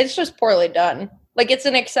 Yeah, it's just poorly done. Like, it's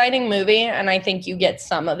an exciting movie, and I think you get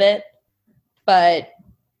some of it. But,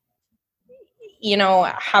 you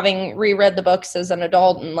know, having reread the books as an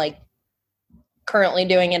adult and, like, currently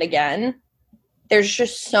doing it again, there's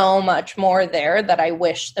just so much more there that I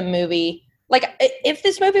wish the movie... Like, if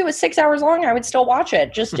this movie was 6 hours long, I would still watch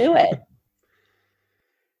it. Just do it.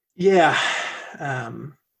 Yeah.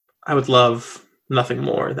 I would love nothing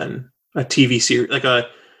more than a TV series, like a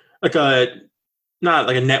not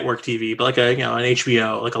like a network TV, but like a, you know, an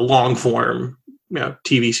HBO, like a long form, you know,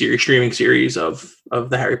 TV series, streaming series of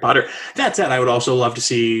the Harry Potter. That said, I would also love to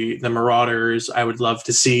see the Marauders. I would love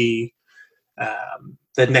to see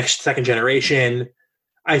the next second generation.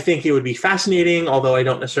 I think it would be fascinating, although I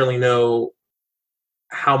don't necessarily know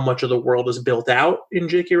how much of the world is built out in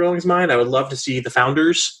J.K. Rowling's mind. I would love to see the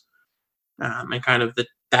Founders and kind of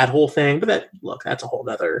that whole thing. But that's a whole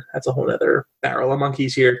nother barrel of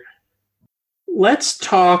monkeys here. Let's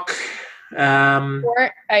talk. Can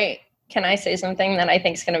I say something that I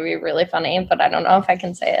think is going to be really funny, but I don't know if I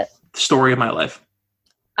can say it. Story of my life.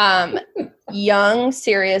 Young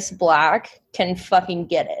Sirius Black can fucking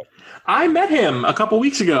get it. I met him a couple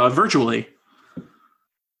weeks ago virtually.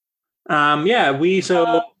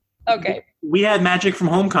 Okay. We had Magic from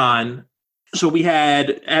HomeCon. So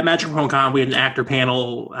at Magic from HomeCon, we had an actor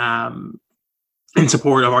panel in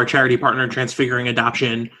support of our charity partner, Transfiguring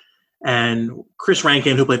Adoption. And Chris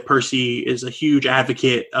Rankin, who played Percy, is a huge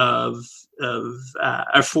advocate for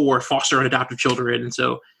foster and adoptive children. And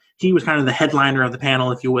so he was kind of the headliner of the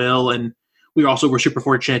panel, if you will. And we also were super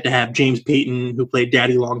fortunate to have James Payton, who played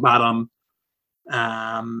Daddy Longbottom.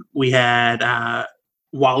 We had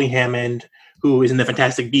Wally Hammond, who is in the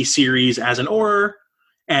Fantastic Beasts series as an Auror.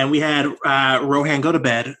 And we had Rohan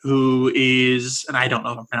Gotobed, who is, and I don't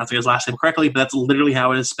know if I'm pronouncing his last name correctly, but that's literally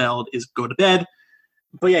how it is spelled, is Gotobed.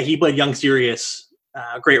 But yeah, he played Young Sirius.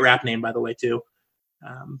 Great rap name, by the way, too.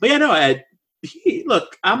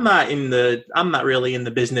 Look, I'm not really in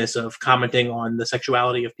the business of commenting on the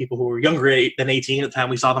sexuality of people who were younger than 18 at the time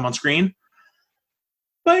we saw them on screen.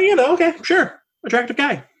 But, okay, sure. Attractive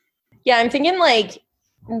guy. Yeah, I'm thinking like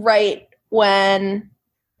right when,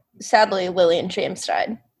 sadly, Lillian James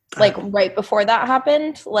died. Like right before that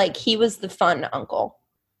happened, like he was the fun uncle.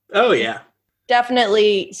 Oh, yeah.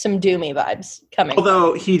 Definitely some Doomy vibes coming.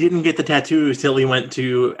 Although he didn't get the tattoos till he went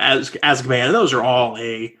to Azkaban. Those are all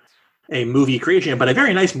a movie creation, but a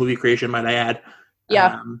very nice movie creation, might I add.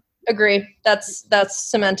 Yeah, agree. That's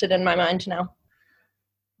cemented in my mind now.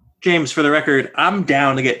 James, for the record, I'm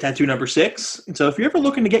down to get tattoo number 6. And so if you're ever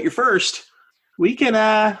looking to get your first, we can,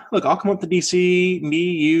 I'll come up to DC, me,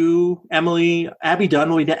 you, Emily, Abby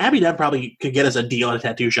Dunn. Abby Dunn probably could get us a deal at a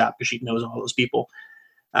tattoo shop because she knows all those people.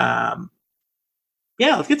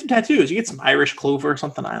 Yeah, let's get some tattoos. You get some Irish clover or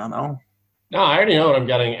something. I don't know. No, I already know what I'm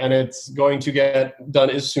getting, and it's going to get done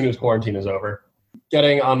as soon as quarantine is over.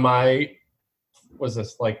 Getting on my, what's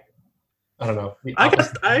this, like, I don't know. I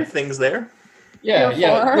have things there.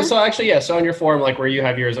 Yeah. So actually, so on your form, like where you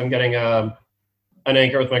have yours, I'm getting an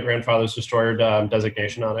anchor with my grandfather's destroyer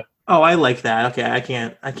designation on it. Oh, I like that. Okay, I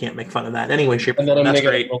can't make fun of that. Anyway, shape. And then I'm that's gonna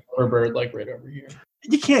great. get a bird like right over here.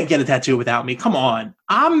 You can't get a tattoo without me. Come on.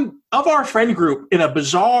 I'm of our friend group in a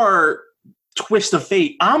bizarre twist of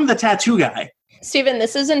fate. I'm the tattoo guy. Steven,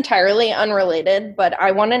 this is entirely unrelated, but I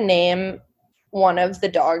want to name one of the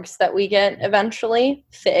dogs that we get eventually,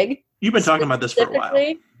 Fig. You've been talking about this for a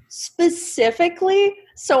while. Specifically,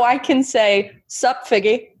 so I can say, sup,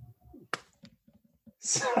 Figgy.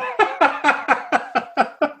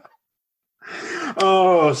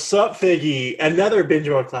 Oh, sup, Figgy. Another binge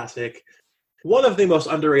mode classic. One of the most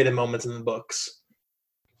underrated moments in the books.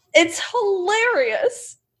 It's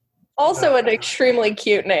hilarious. Also an extremely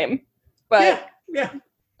cute name. But yeah.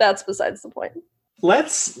 That's besides the point.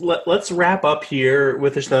 Let's wrap up here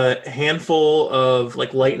with just a handful of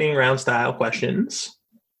like lightning round style questions.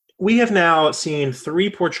 We have now seen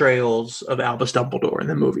 3 portrayals of Albus Dumbledore in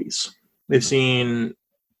the movies. We've seen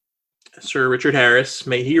Sir Richard Harris,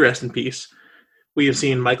 may he rest in peace. We have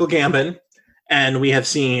seen Michael Gambon, and we have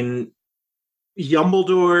seen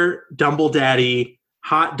Yumbledore, Dumbledaddy,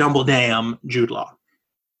 Hot Dumbledam, Jude Law.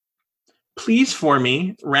 Please, for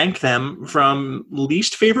me, rank them from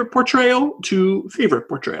least favorite portrayal to favorite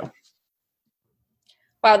portrayal.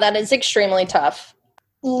 Wow, that is extremely tough.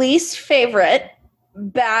 Least favorite,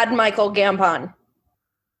 bad Michael Gambon.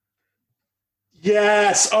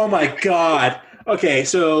 Yes. Oh my God. Okay,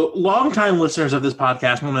 so longtime listeners of this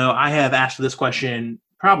podcast will know I have asked this question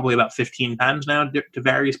probably about 15 times now to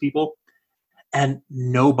various people, and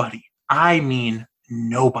nobody, I mean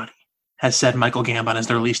nobody, has said Michael Gambon is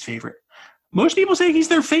their least favorite. Most people say he's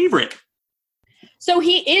their favorite. So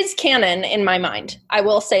he is canon in my mind. I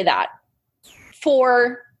will say that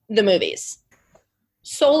for the movies,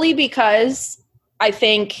 solely because I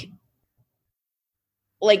think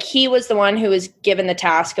like he was the one who was given the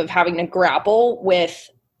task of having to grapple with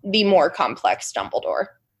the more complex Dumbledore.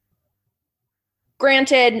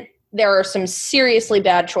 Granted, there are some seriously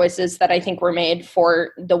bad choices that I think were made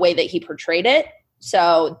for the way that he portrayed it.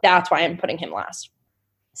 So that's why I'm putting him last.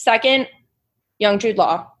 Second, young Jude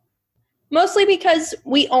Law. Mostly because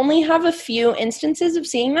we only have a few instances of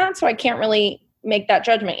seeing that, so I can't really make that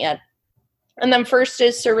judgment yet. And then first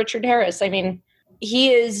is Sir Richard Harris. I mean,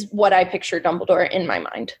 he is what I picture Dumbledore in my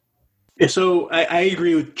mind. Yeah, so I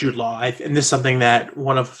agree with Jude Law. And this is something that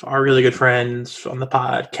one of our really good friends on the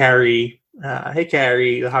pod, Carrie, hey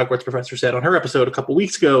Carrie, the Hogwarts professor, said on her episode a couple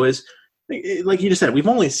weeks ago is, like you just said, we've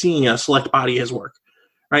only seen a select body of his work.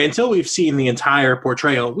 Right? Until we've seen the entire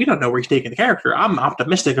portrayal, we don't know where he's taking the character. I'm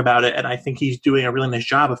optimistic about it, and I think he's doing a really nice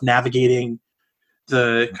job of navigating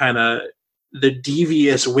the kind of the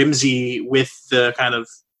devious whimsy with the kind of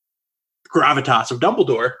gravitas of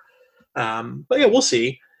Dumbledore. But yeah, we'll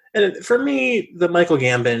see. And for me, the Michael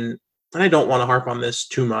Gambon, and I don't want to harp on this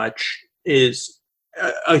too much, is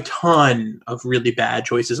a ton of really bad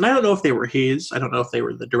choices. And I don't know if they were his. I don't know if they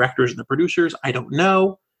were the directors and the producers. I don't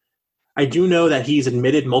know. I do know that he's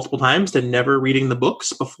admitted multiple times to never reading the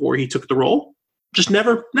books before he took the role. Just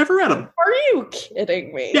never read them. Are you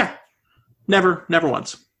kidding me? Yeah. Never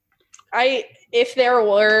once. If there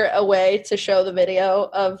were a way to show the video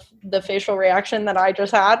of the facial reaction that I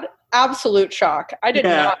just had, absolute shock. I did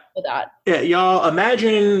not know that. Yeah, y'all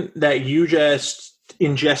imagine that you just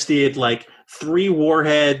ingested like 3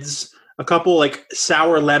 warheads, a couple like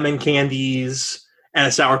sour lemon candies, and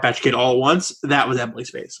a Sour Patch Kid all at once. That was Emily's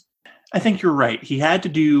face. I think you're right. He had to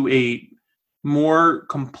do a more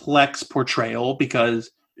complex portrayal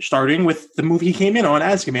because starting with the movie he came in on,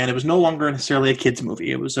 Azkaban, it was no longer necessarily a kid's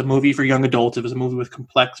movie. It was a movie for young adults. It was a movie with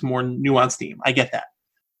complex, more nuanced theme. I get that.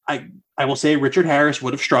 I will say Richard Harris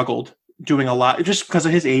would have struggled doing a lot, just because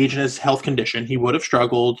of his age and his health condition. He would have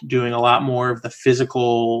struggled doing a lot more of the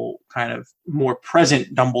physical, kind of more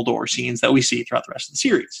present Dumbledore scenes that we see throughout the rest of the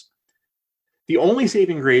series. The only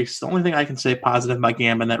saving grace, the only thing I can say positive about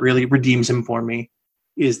Gambon that really redeems him for me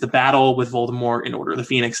is the battle with Voldemort in Order of the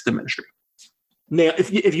Phoenix, the Ministry.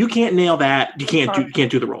 If you can't nail that, you can't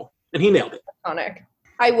do the role. And he nailed it. Iconic.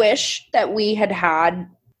 I wish that we had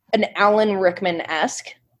an Alan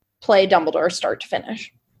Rickman-esque play Dumbledore start to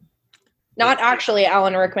finish. Not actually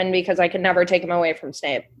Alan Rickman, because I could never take him away from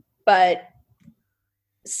Snape, but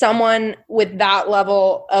someone with that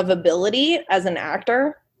level of ability as an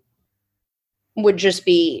actor would just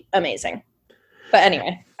be amazing. But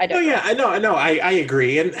anyway, I don't. Oh yeah, I know. I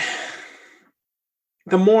agree. And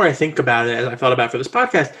the more I think about it, as I thought about for this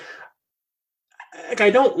podcast, I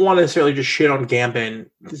don't want to necessarily just shit on Gambon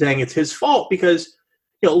saying it's his fault, because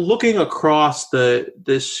looking across the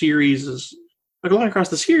series,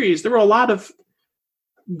 there were a lot of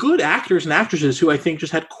good actors and actresses who I think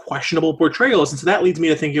just had questionable portrayals, and so that leads me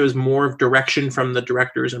to think it was more of direction from the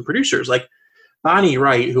directors and producers, like Bonnie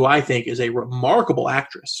Wright, who I think is a remarkable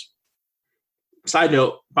actress. Side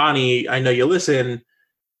note, Bonnie, I know you listen.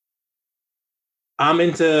 I'm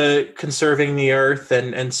into conserving the earth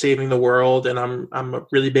and saving the world, and I'm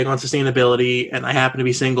really big on sustainability, and I happen to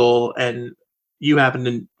be single, and you happen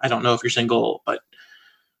to, I don't know if you're single, but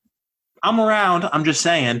I'm around. I'm just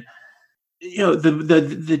saying,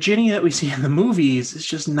 the Ginny that we see in the movies is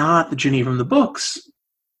just not the Ginny from the books.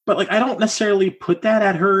 But like, I don't necessarily put that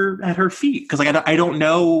at her feet, because like I don't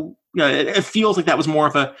know. It feels like that was more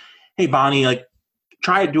of a, hey Bonnie, like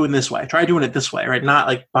try doing this way, try doing it this way, right? Not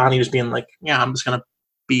like Bonnie just being like, yeah, I'm just gonna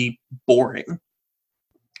be boring.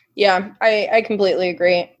 Yeah, I completely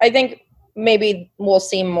agree. I think maybe we'll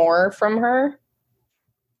see more from her,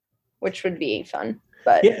 which would be fun.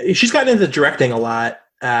 But yeah, she's gotten into directing a lot,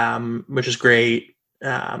 which is great.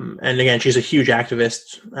 And again, she's a huge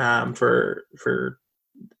activist for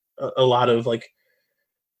a lot of like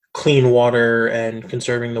clean water and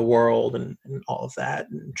conserving the world and all of that.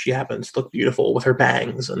 And she happens to look beautiful with her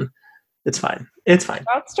bangs, and it's fine. It's fine.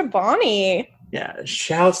 Shouts to Bonnie. Yeah,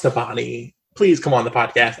 shouts to Bonnie. Please come on the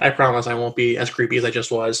podcast. I promise I won't be as creepy as I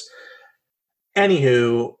just was.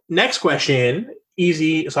 Anywho, next question,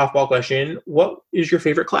 easy softball question. What is your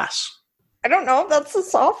favorite class? I don't know if that's a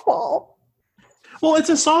softball. Well, it's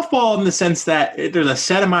a softball in the sense that there's a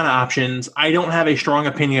set amount of options. I don't have a strong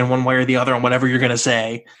opinion one way or the other on whatever you're going to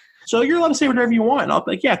say. So you're allowed to say whatever you want. And I'll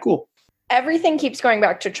be like, yeah, cool. Everything keeps going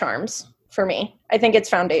back to charms for me. I think it's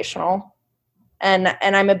foundational. And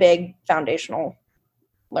I'm a big foundational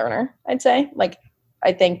learner, I'd say. Like,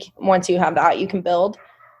 I think once you have that, you can build.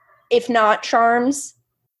 If not charms,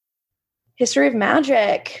 History of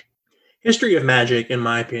Magic. History of Magic, in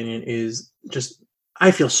my opinion, is just, I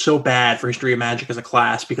feel so bad for History of Magic as a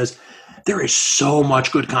class because there is so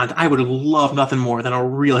much good content. I would love nothing more than a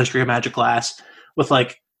real History of Magic class with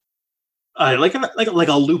like a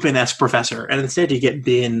Lupin-esque professor, and instead you get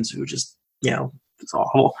Bins, who just, it's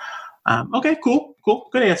awful. Okay, cool,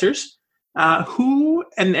 good answers. Who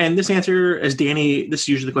and this answer, as Danny, this is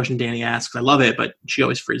usually the question Danny asks. I love it, but she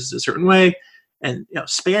always phrases it a certain way. And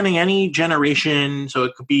spanning any generation, so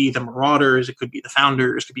it could be the Marauders, it could be the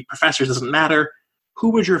Founders, it could be professors, doesn't matter. Who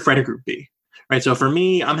would your friend group be? Right. So for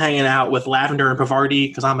me, I'm hanging out with Lavender and Pavarti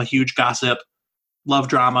because I'm a huge gossip, love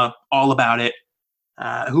drama, all about it.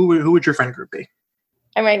 Who would your friend group be?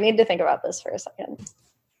 I might need to think about this for a second.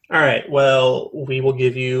 All right. Well, we will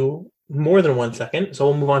give you more than 1 second, so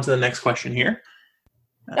we'll move on to the next question here.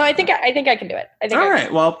 No, I think I can do it.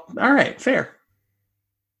 All right. Fair.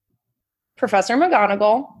 Professor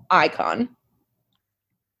McGonagall, icon.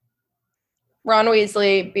 Ron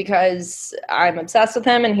Weasley, because I'm obsessed with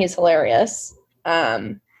him and he's hilarious.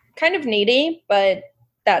 Kind of needy, but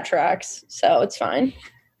that tracks, so it's fine.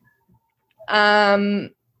 So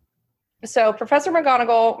Professor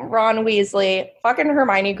McGonagall, Ron Weasley, fucking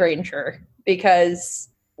Hermione Granger, because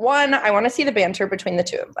 1, I want to see the banter between the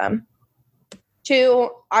two of them. 2,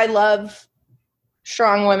 I love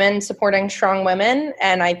strong women supporting strong women,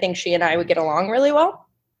 and I think she and I would get along really well.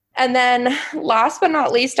 And then last but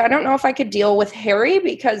not least, I don't know if I could deal with Harry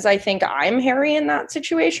because I think I'm Harry in that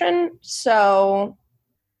situation. So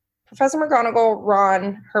Professor McGonagall,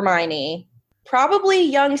 Ron, Hermione, probably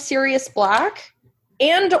young Sirius Black,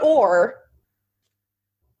 and or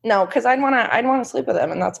no, because I'd want to sleep with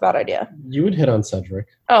him, and that's a bad idea. You would hit on Cedric.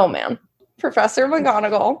 Oh man, Professor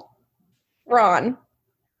McGonagall, Ron,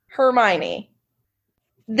 Hermione.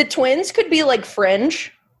 The twins could be like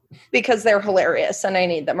Fringe because they're hilarious and I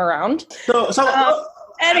need them around. So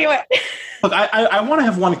anyway. Look, I want to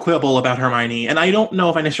have one quibble about Hermione, and I don't know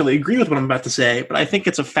if I necessarily agree with what I'm about to say, but I think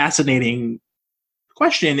it's a fascinating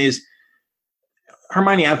question. Is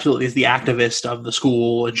Hermione absolutely is the activist of the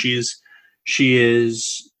school, and she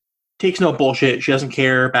takes no bullshit. She doesn't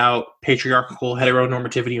care about patriarchal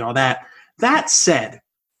heteronormativity and all that. That said,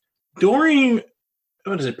 during,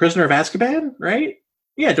 Prisoner of Azkaban, right?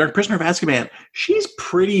 Yeah, during Prisoner of Azkaban, she's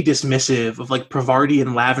pretty dismissive of like Pavarti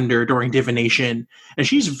and Lavender during divination, and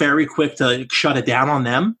she's very quick to shut it down on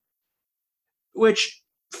them, which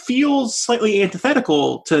feels slightly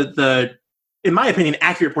antithetical to the, in my opinion,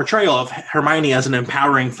 accurate portrayal of Hermione as an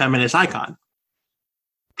empowering feminist icon.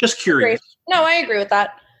 Just curious. No, I agree with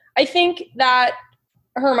that. I think that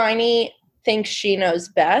Hermione thinks she knows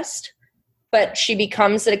best, but she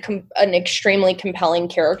becomes an extremely compelling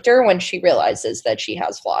character when she realizes that she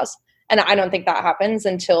has flaws. And I don't think that happens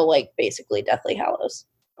until, like, basically Deathly Hallows.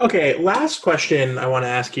 Okay, last question I want to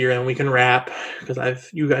ask here, and we can wrap, because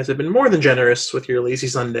you guys have been more than generous with your Lazy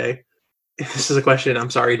Sunday. This is a question, I'm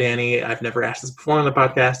sorry, Danny, I've never asked this before on the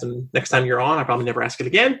podcast, and next time you're on, I'll probably never ask it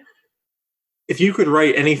again. If you could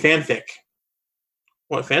write any fanfic,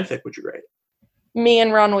 what fanfic would you write? Me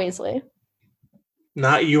and Ron Weasley.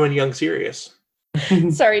 Not you and young Sirius.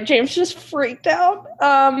 Sorry, James just freaked out.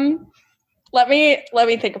 Let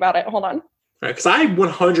me think about it. Hold on. Because I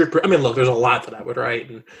 100%. I mean, look, there's a lot that I would write,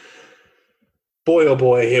 and boy, oh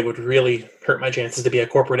boy, it would really hurt my chances to be a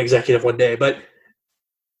corporate executive one day. But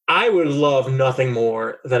I would love nothing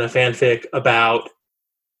more than a fanfic about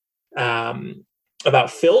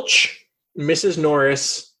Filch, Mrs.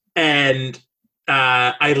 Norris, and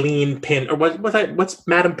Eileen Pin, or what's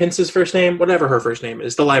Madam Pince's first name? Whatever her first name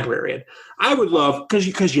is, the librarian. I would love,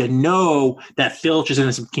 because you know that Filch is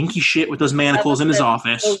into some kinky shit with those manacles in his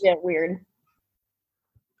office. It'll get weird.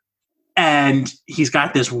 And he's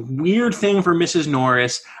got this weird thing for Mrs.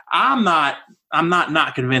 Norris. I'm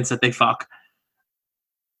not convinced that they fuck.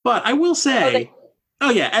 But I will say,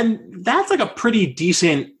 and that's like a pretty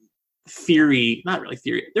decent theory. Not really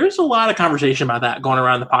theory. There's a lot of conversation about that going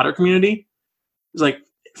around the Potter community. It's like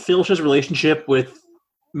Filch's relationship with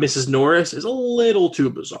Mrs. Norris is a little too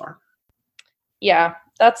bizarre. Yeah,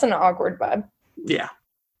 that's an awkward vibe. Yeah.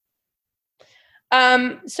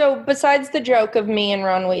 So besides the joke of me and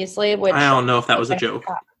Ron Weasley, which I don't know if that was a joke.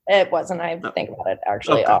 It wasn't. I think about it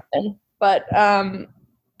actually often. But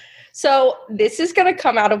So this is going to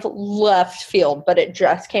come out of left field, but it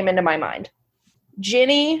just came into my mind.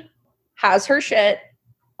 Ginny has her shit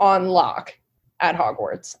on lock at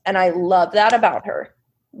Hogwarts, and I love that about her.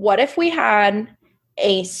 What if we had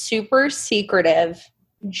a super secretive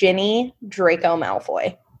Ginny Draco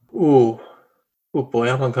Malfoy? Ooh. Oh boy,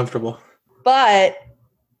 I'm uncomfortable. But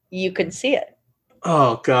you could see it.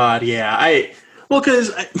 Oh God, yeah.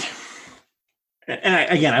 Because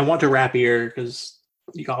I want to wrap here because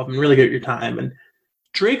you all have been really good at your time. And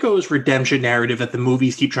Draco's redemption narrative that the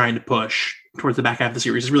movies keep trying to push towards the back half of the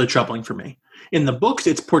series is really troubling for me. In the books,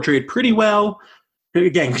 it's portrayed pretty well.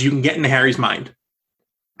 Again, because you can get into Harry's mind.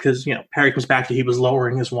 Because, Harry comes back to he was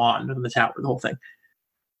lowering his wand in the tower, the whole thing.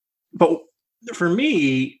 But for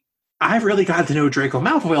me, I've really gotten to know Draco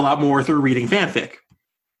Malfoy a lot more through reading fanfic.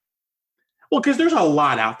 Well, because there's a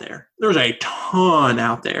lot out there. There's a ton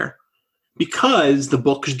out there. Because the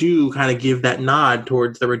books do kind of give that nod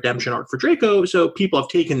towards the redemption arc for Draco, so people have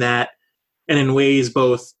taken that and in ways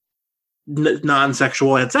both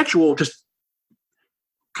non-sexual and sexual, just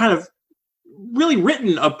kind of really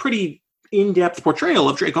written a pretty in-depth portrayal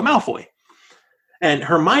of Draco Malfoy. And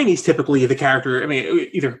Hermione's typically the character,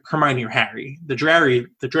 either Hermione or Harry. The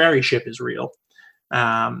Drarry ship is real.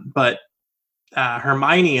 But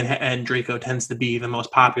Hermione and Draco tends to be the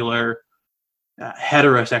most popular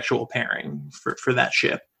heterosexual pairing for that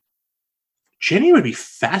ship. Ginny would be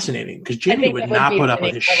fascinating because Ginny would not put up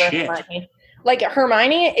with his shit. Hermione. Like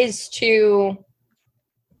Hermione is too,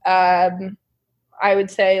 I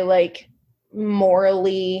would say, like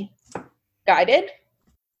morally guided.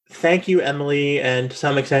 Thank you, Emily, and to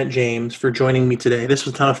some extent James, for joining me today. This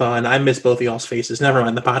was a ton of fun. I miss both of y'all's faces. Never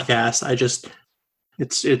mind the podcast.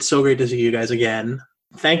 It's so great to see you guys again.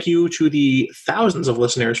 Thank you to the thousands of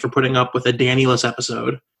listeners for putting up with a Danny-less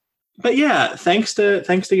episode. But yeah, thanks to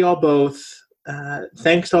y'all both.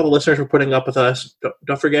 Thanks to all the listeners for putting up with us.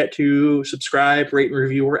 Don't forget to subscribe, rate, and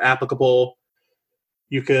review where applicable.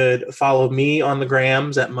 You could follow me on the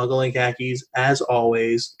grams at Muggle and Khakis, as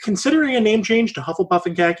always. Considering a name change to Hufflepuff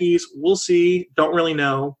and Khakis, we'll see. Don't really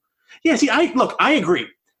know. Yeah, see, I agree.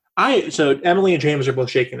 So Emily and James are both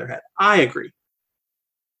shaking their head. I agree.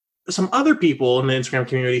 Some other people in the Instagram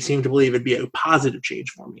community seem to believe it'd be a positive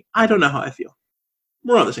change for me. I don't know how I feel.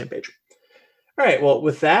 We're on the same page. All right, well,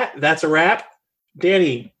 with that, that's a wrap.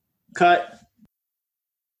 Danny, cut.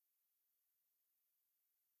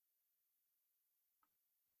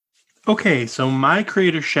 Okay, so my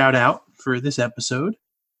creator shout out for this episode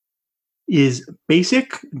is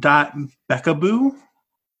basic.beckaboo.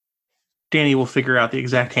 Danny will figure out the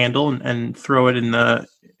exact handle and throw it in the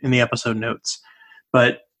episode notes.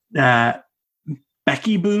 But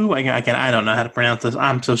Becky Boo, again, I don't know how to pronounce this.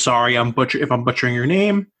 I'm so sorry if I'm butchering your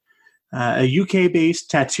name. A UK-based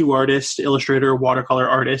tattoo artist, illustrator, watercolor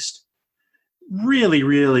artist. Really,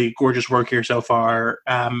 really gorgeous work here so far.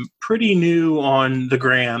 Pretty new on the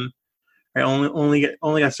gram. I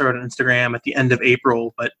only got started on Instagram at the end of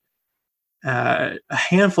April, but a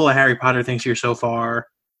handful of Harry Potter things here so far.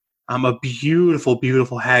 A beautiful,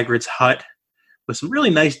 beautiful Hagrid's hut with some really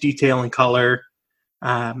nice detail and color.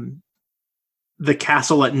 The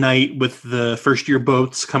castle at night with the first year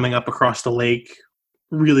boats coming up across the lake,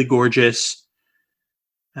 really gorgeous.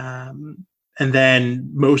 And then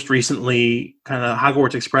most recently, kind of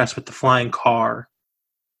Hogwarts Express with the flying car.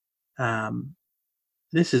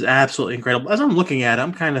 This is absolutely incredible. As I'm looking at it,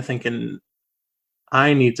 I'm kind of thinking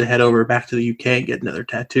I need to head over back to the UK and get another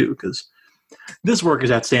tattoo because this work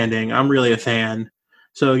is outstanding. I'm really a fan.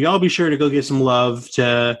 So y'all be sure to go give some love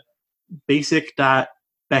to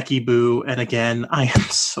basic.beckyboo. And again, I am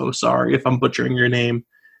so sorry if I'm butchering your name.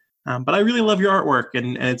 But I really love your artwork,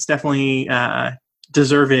 and it's definitely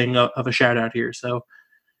deserving of a shout out here. So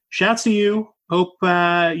shouts to you. Hope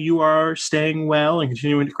you are staying well and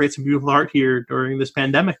continuing to create some beautiful art here during this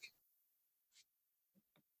pandemic.